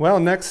 cool. Well,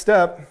 next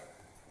step,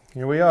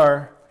 here we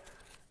are.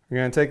 You're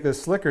going to take this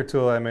slicker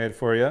tool I made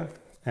for you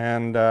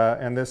and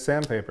this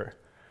sandpaper.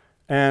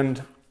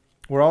 And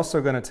we're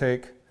also going to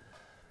take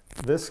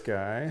this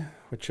guy,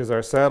 which is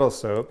our saddle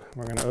soap.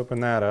 We're going to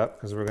open that up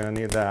because we're going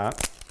to need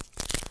that.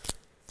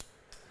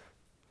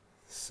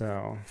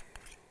 So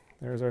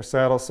there's our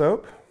saddle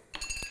soap.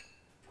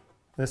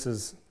 This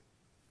is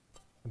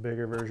a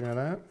bigger version of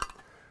that.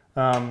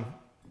 I'm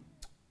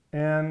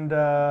going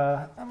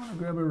to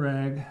grab a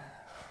rag,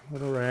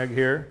 little rag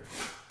here.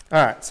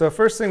 All right, so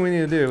first thing we need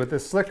to do with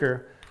this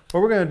slicker,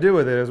 what we're going to do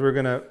with it is we're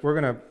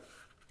going to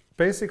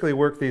basically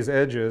work these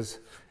edges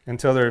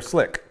until they're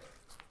slick.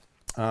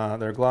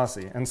 They're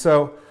glossy. And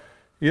so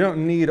you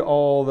don't need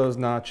all those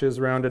notches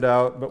rounded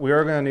out, but we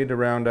are going to need to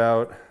round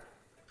out.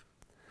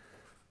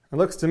 It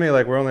looks to me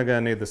like we're only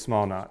going to need the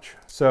small notch.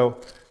 So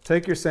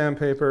take your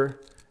sandpaper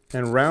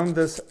and round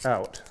this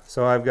out.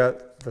 So I've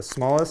got the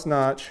smallest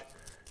notch,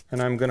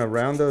 and I'm going to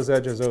round those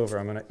edges over.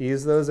 I'm going to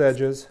ease those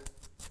edges.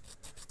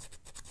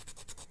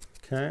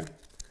 Okay,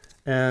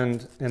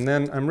 and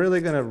then I'm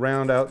really going to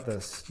round out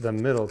the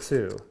middle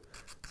too.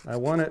 I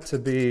want it to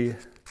be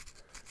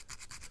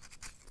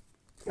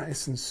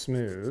nice and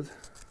smooth.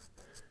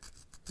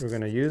 We're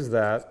going to use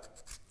that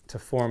to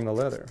form the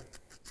leather.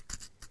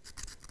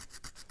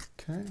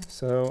 Okay,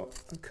 so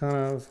I've kind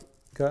of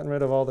gotten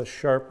rid of all the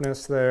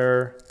sharpness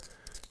there,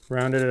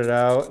 rounded it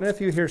out, and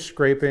if you hear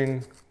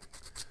scraping,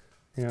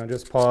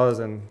 just pause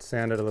and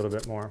sand it a little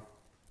bit more.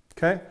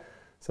 Okay,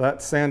 so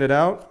that's sanded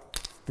out.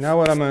 Now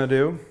what I'm going to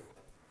do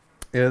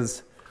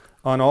is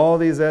on all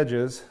these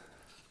edges,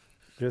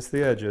 just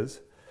the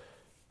edges.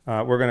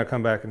 We're going to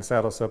come back and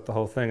saddle soap the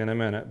whole thing in a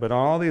minute. But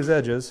on all these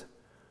edges,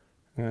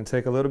 I'm going to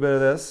take a little bit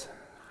of this.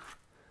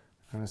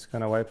 I'm just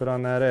going to wipe it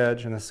on that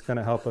edge, and this is going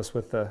to help us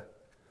with the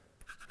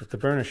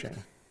burnishing.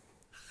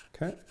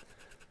 Okay,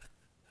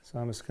 so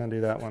I'm just going to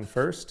do that one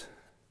first.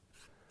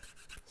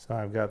 So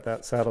I've got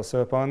that saddle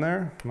soap on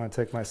there. I'm going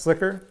to take my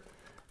slicker,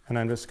 and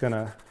I'm just going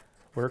to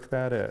work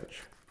that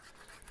edge.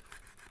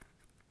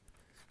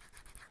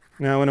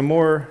 Now, in a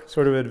more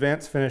sort of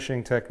advanced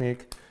finishing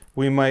technique,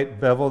 we might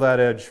bevel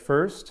that edge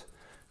first.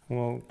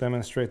 We'll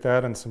demonstrate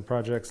that in some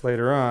projects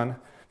later on.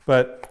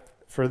 But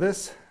for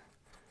this,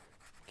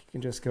 you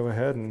can just go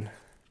ahead and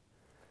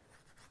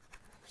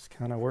just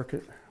kind of work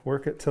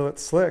it till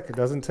it's slick. It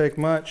doesn't take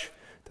much.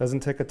 It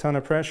doesn't take a ton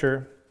of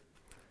pressure.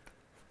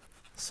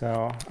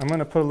 So I'm going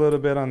to put a little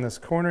bit on this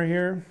corner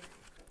here,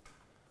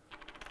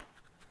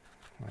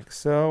 like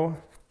so.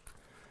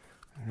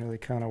 And really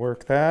kind of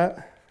work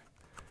that.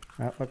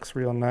 That looks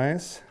real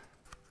nice.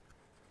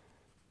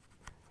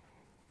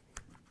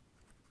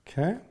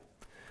 Okay.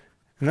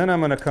 And then I'm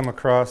going to come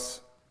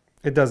across,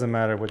 it doesn't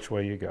matter which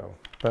way you go,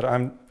 but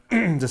I'm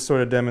just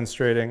sort of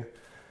demonstrating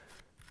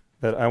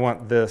that I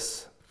want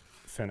this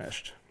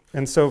finished.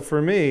 And so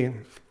for me,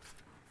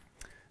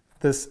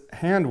 this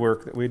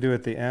handwork that we do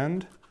at the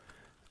end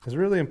is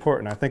really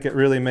important. I think it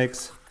really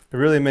makes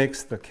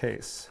the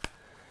case.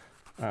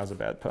 That was a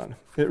bad pun.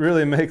 It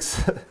really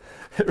makes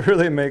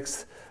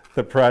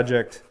the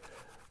project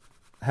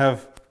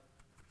have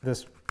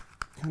this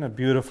kind of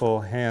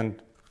beautiful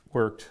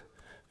hand-worked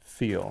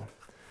feel.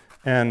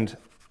 And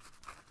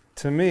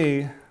to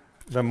me,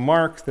 the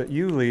mark that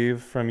you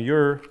leave from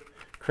your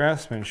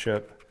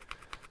craftsmanship,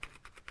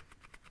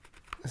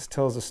 this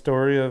tells a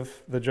story of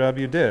the job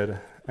you did.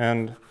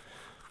 And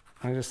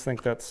I just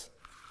think that's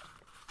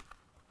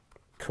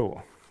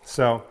cool.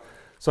 So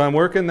I'm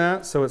working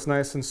that so it's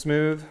nice and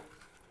smooth.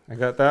 I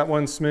got that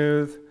one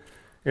smooth.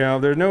 You know,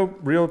 there's no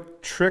real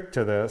trick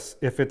to this.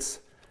 If it's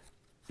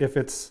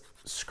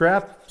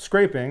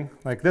scraping,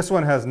 like this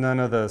one has none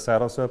of the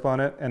saddle soap on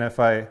it, and if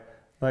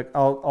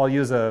I'll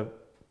use a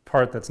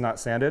part that's not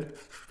sanded,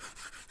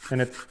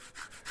 and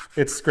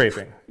it's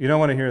scraping. You don't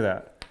want to hear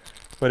that.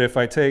 But if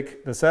I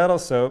take the saddle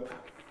soap,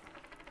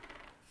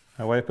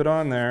 I wipe it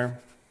on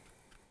there,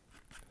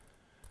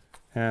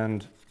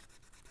 and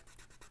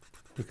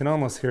you can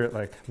almost hear it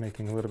like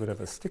making a little bit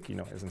of a sticky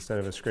noise instead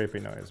of a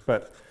scraping noise.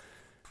 But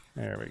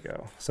there we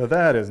go. So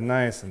that is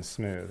nice and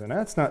smooth. And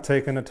that's not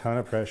taking a ton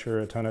of pressure,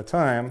 a ton of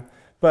time.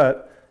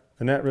 But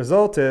the net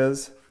result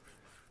is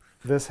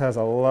this has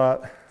a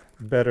lot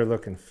better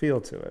look and feel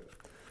to it.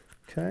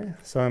 Okay,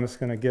 so I'm just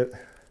going to get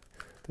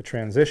the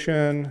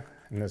transition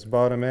and this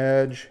bottom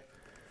edge.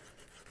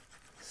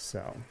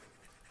 So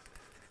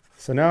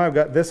now I've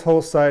got this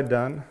whole side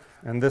done,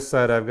 and this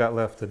side I've got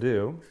left to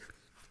do.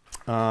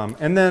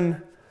 And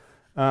then,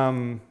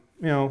 you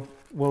know,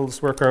 we'll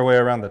just work our way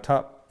around the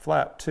top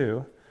flap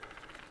too.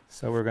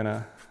 So we're going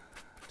to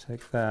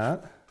take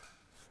that,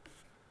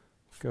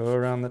 go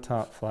around the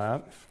top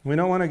flap. We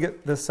don't want to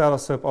get this saddle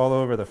soap all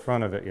over the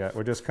front of it yet.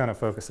 We're just kind of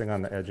focusing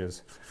on the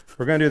edges.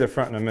 We're going to do the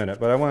front in a minute,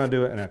 but I want to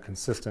do it in a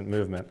consistent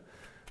movement.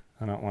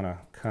 I don't want to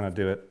kind of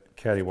do it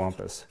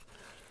cattywampus.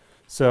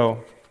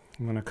 So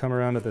I'm going to come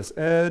around to this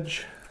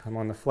edge. I'm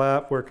on the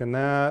flap working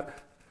that.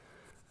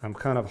 I'm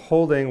kind of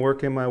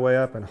working my way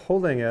up and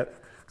holding it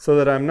so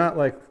that I'm not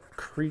like,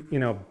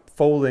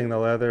 folding the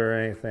leather or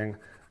anything.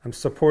 I'm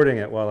supporting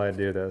it while I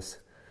do this.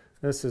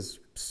 This is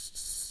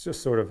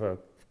just sort of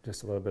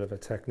just a little bit of a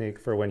technique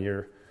for when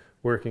you're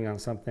working on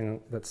something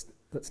that's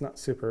not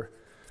super,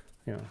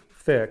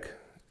 thick.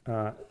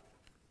 You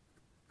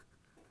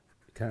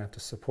kind of have to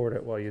support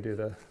it while you do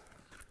the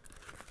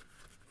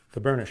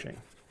burnishing.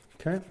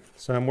 Okay,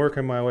 so I'm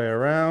working my way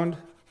around.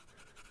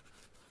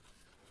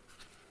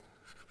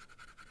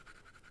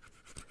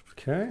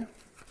 Okay. Not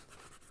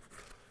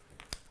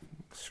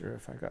sure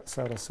if I got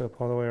saddle soap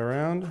all the way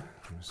around.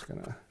 I'm just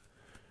going to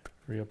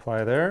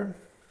reapply there.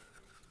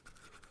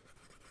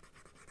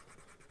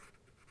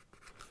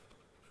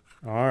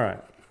 All right.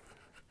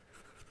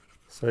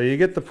 So you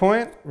get the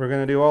point. We're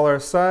going to do all our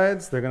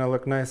sides. They're going to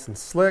look nice and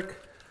slick,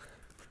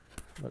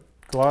 look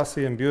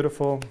glossy and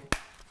beautiful.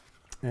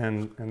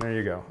 And there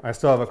you go. I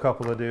still have a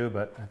couple to do,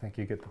 but I think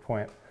you get the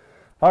point.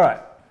 All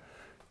right.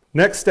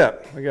 Next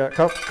step. We got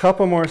a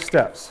couple more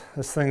steps.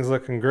 This thing's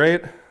looking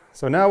great.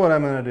 So now what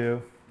I'm going to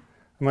do,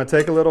 I'm going to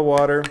take a little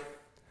water.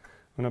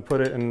 I'm going to put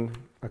it in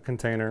a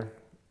container.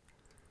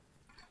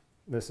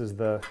 This is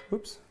the,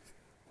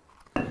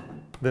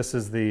 this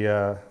is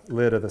the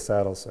lid of the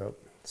saddle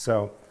soap.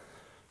 So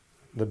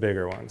the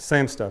bigger one.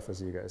 Same stuff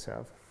as you guys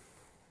have.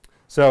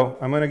 So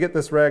I'm going to get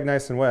this rag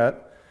nice and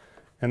wet.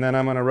 And then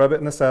I'm going to rub it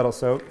in the saddle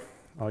soap.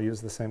 I'll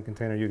use the same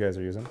container you guys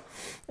are using.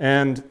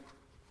 And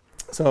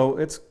so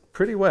it's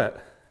pretty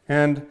wet.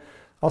 And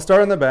I'll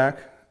start on the back.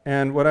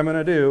 And what I'm going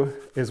to do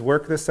is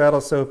work this saddle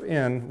soap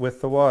in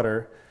with the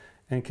water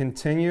and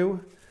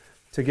continue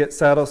to get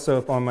saddle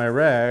soap on my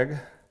rag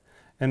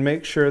and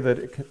make sure that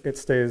it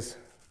stays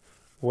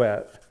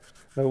wet.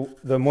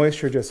 The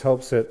moisture just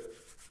helps it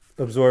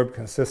absorb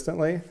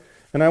consistently.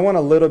 And I want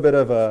a little bit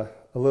of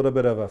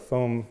a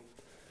foam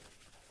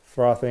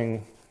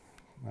frothing,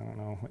 I don't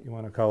know what you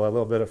want to call it, a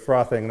little bit of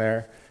frothing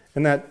there.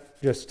 And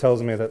that just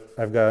tells me that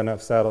I've got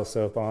enough saddle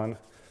soap on.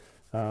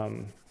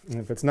 And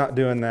if it's not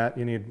doing that,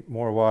 you need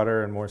more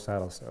water and more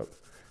saddle soap.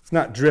 It's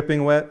not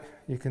dripping wet,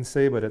 you can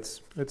see, but it's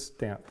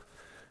damp.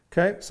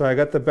 Okay, so I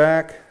got the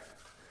back.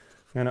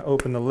 I'm going to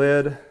open the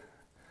lid. I'm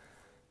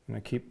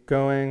going to keep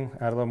going,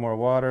 add a little more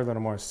water, a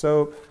little more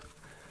soap.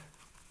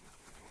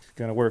 It's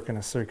going to work in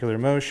a circular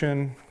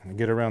motion. I'm going to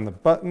get around the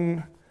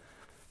button.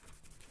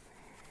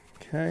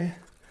 Okay.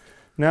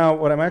 Now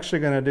what I'm actually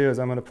going to do is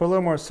I'm going to put a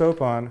little more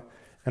soap on,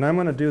 and I'm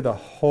going to do the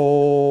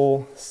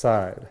whole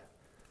side.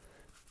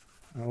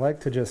 I like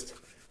to just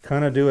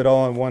kind of do it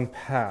all in one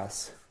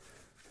pass,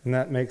 and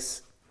that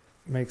makes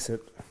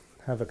it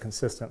have a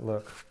consistent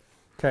look.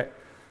 Okay,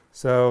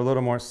 so a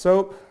little more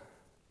soap,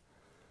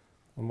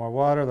 a little more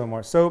water, a little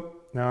more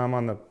soap. Now I'm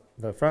on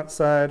the front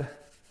side.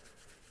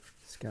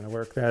 Just going to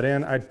work that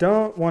in. I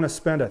don't want to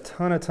spend a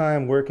ton of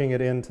time working it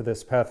into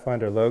this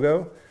Pathfinder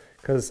logo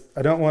because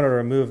I don't want to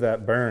remove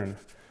that burn.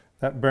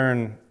 That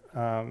burn,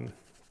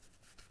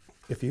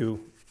 if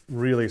you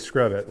really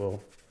scrub it,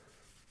 will,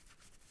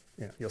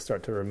 you'll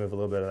start to remove a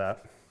little bit of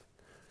that.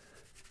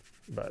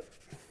 But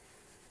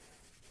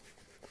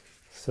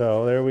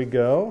so there we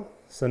go.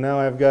 So now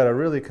I've got a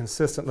really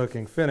consistent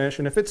looking finish,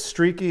 and if it's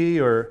streaky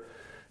or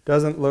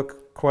doesn't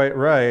look quite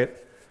right,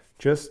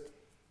 just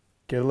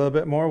get a little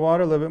bit more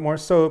water, a little bit more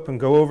soap, and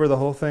go over the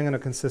whole thing in a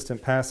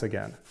consistent pass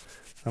again.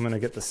 I'm going to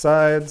get the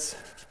sides.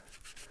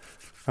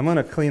 I'm going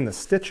to clean the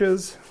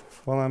stitches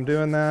while I'm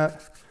doing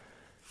that.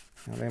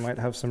 They might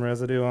have some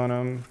residue on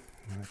them.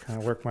 I'm going to kind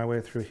of work my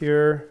way through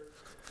here.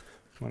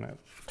 I'm going to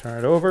turn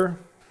it over,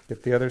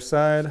 get the other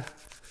side.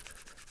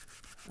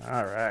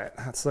 All right,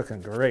 that's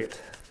looking great.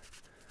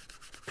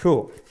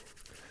 Cool.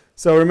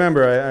 So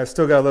remember, I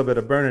still got a little bit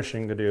of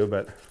burnishing to do,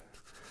 but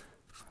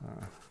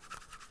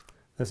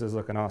this is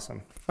looking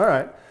awesome. All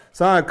right,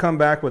 so I'll come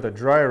back with a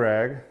dry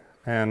rag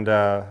and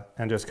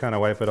just kind of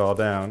wipe it all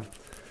down.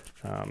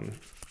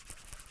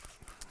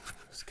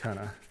 Just kind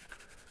of,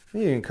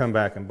 you can come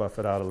back and buff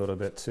it out a little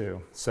bit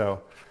too.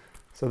 So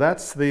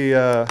that's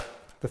the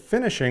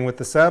finishing with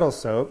the saddle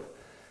soap,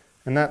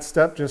 and that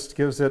step just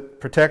gives it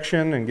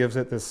protection and gives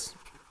it this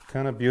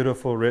kind of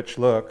beautiful, rich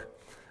look.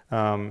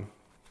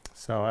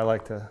 So I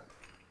like to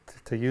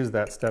use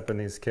that step in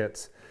these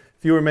kits.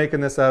 If you were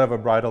making this out of a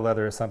bridle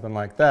leather or something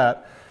like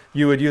that,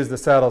 you would use the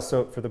saddle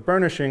soap for the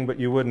burnishing, but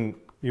you wouldn't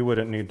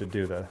need to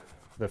do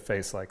the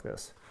face like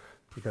this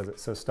because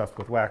it's so stuffed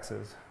with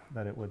waxes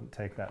that it wouldn't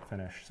take that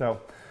finish.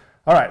 So,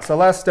 all right, so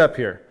last step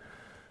here.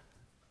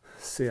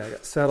 See, I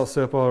got saddle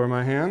soap all over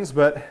my hands,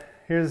 but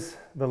here's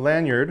the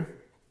lanyard.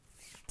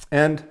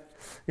 And,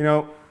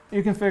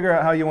 you can figure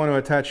out how you want to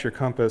attach your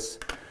compass.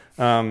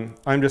 I'm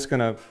just going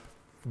to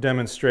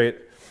demonstrate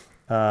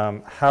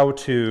how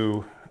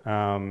to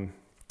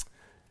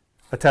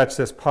attach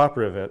this pop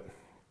rivet,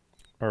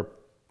 or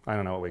I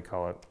don't know what we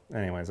call it.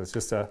 Anyways, it's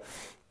just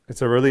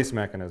it's a release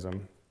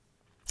mechanism.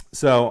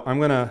 So I'm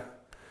gonna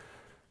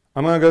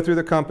go through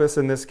the compass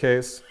in this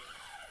case.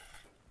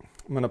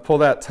 I'm gonna pull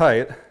that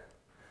tight.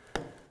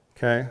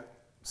 Okay,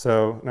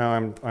 so now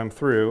I'm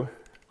through,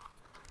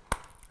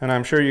 and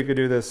I'm sure you could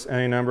do this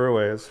any number of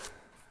ways.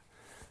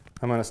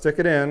 I'm gonna stick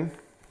it in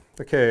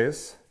the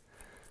case.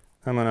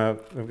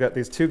 We've got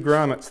these two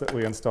grommets that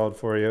we installed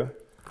for you.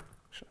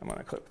 I'm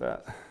gonna clip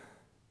that.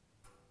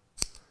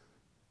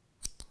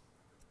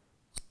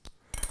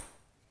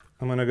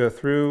 I'm gonna go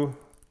through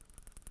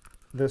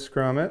this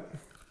grommet,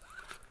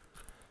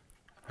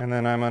 and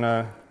then I'm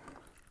gonna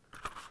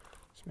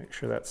just make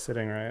sure that's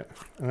sitting right.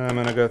 And then I'm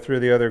gonna go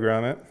through the other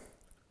grommet.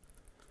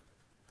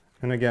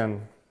 And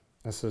again,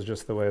 this is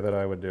just the way that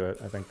I would do it.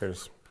 I think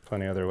there's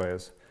plenty other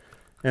ways.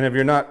 And if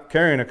you're not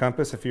carrying a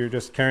compass, if you're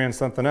just carrying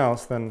something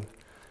else, then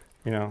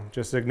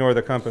just ignore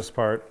the compass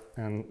part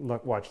and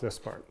watch this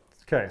part.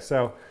 Okay,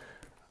 so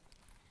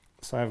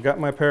I've got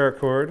my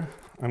paracord.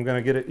 I'm going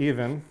to get it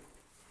even,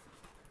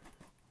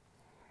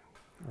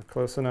 or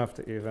close enough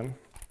to even.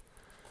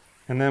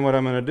 And then what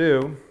I'm going to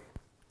do,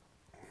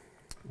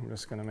 I'm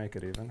just going to make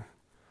it even.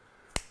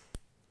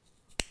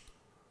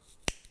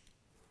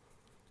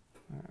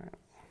 All right.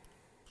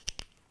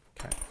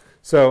 Okay,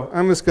 so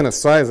I'm just going to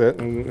size it.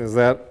 And is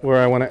that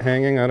where I want it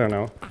hanging? I don't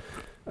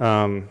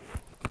know.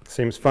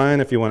 Seems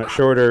fine. If you want it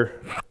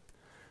shorter,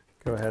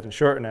 go ahead and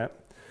shorten it.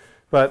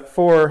 But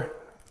for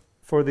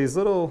these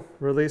little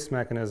release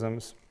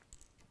mechanisms,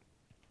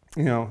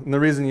 and the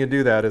reason you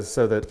do that is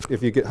so that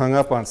if you get hung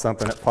up on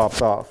something, it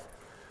pops off.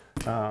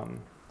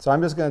 So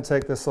I'm just going to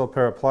take this little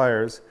pair of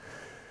pliers,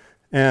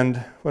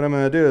 and what I'm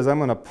going to do is I'm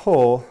going to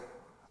pull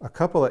a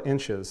couple of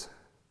inches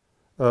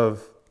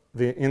of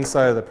the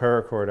inside of the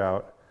paracord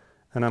out,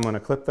 and I'm going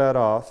to clip that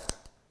off.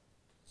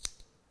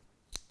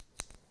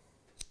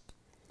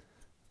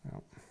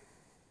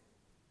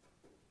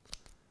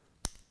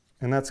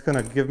 And that's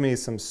going to give me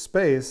some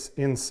space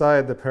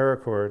inside the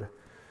paracord,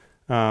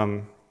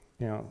 a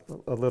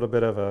little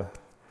bit of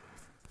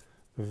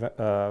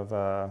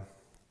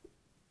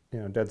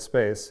dead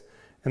space.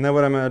 And then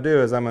what I'm going to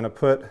do is I'm going to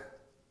put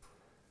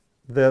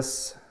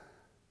this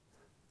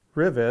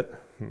rivet,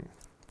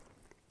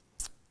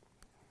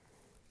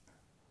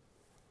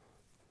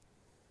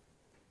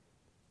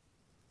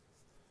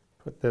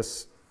 put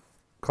this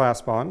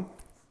clasp on,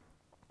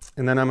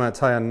 and then I'm going to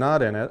tie a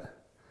knot in it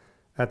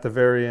at the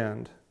very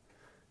end.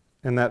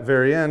 And that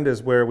very end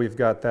is where we've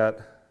got that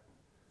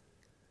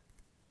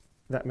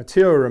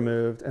material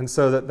removed, and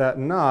so that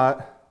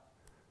knot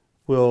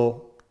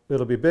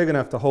it'll be big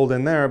enough to hold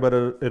in there, but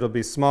it'll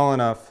be small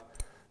enough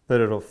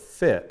that it'll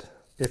fit.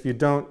 If you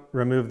don't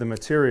remove the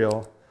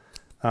material,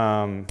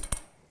 you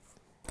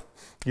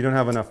don't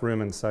have enough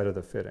room inside of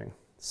the fitting.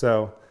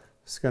 So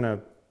just going to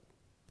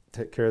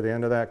take care of the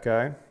end of that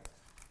guy.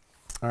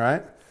 All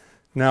right,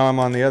 now I'm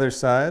on the other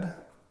side.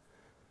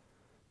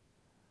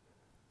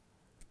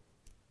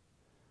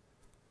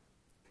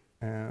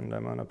 And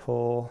I'm going to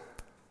pull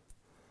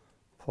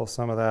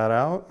some of that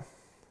out.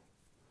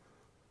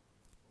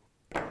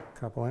 A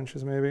couple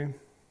inches maybe. I'm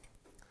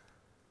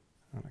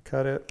going to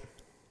cut it.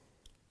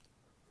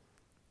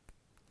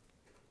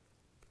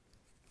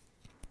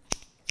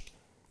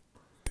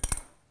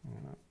 I'm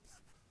going to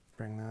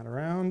bring that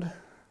around.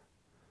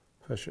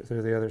 Push it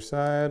through the other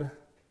side.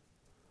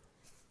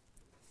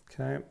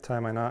 Okay, tie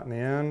my knot in the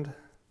end.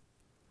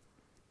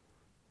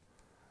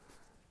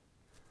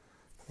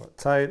 Pull it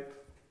tight.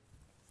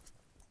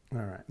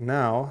 All right,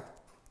 now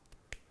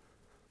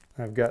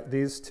I've got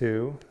these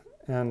two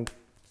and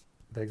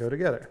they go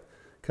together.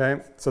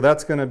 Okay, so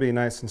that's going to be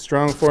nice and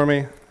strong for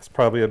me. It's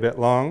probably a bit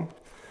long.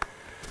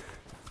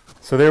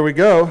 So there we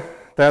go.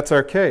 That's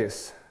our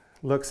case.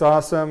 Looks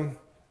awesome.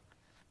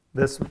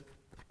 This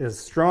is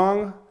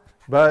strong,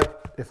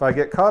 but if I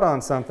get caught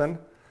on something,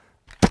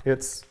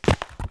 it's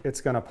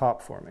going to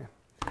pop for me.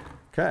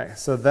 Okay,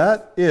 so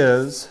that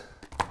is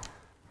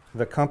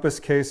the compass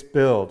case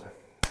build.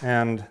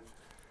 And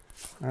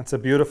that's a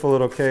beautiful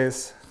little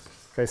case.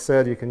 Like I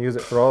said, you can use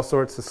it for all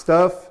sorts of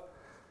stuff.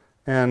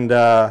 And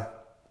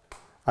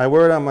I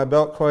wear it on my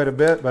belt quite a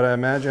bit, but I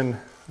imagine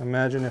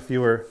if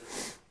you were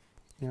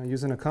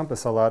using a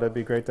compass a lot, it'd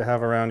be great to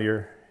have around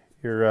your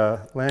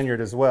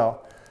lanyard as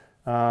well.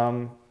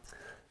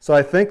 So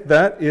I think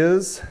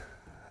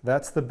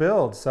that's the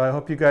build. So I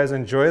hope you guys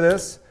enjoy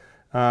this.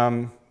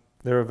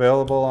 They're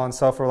available on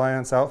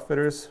Self-Reliance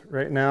Outfitters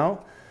right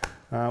now.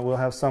 We'll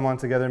have some on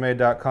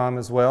TogetherMade.com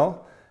as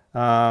well.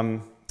 Yeah,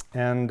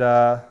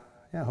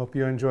 hope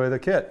you enjoy the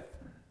kit.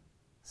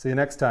 See you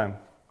next time.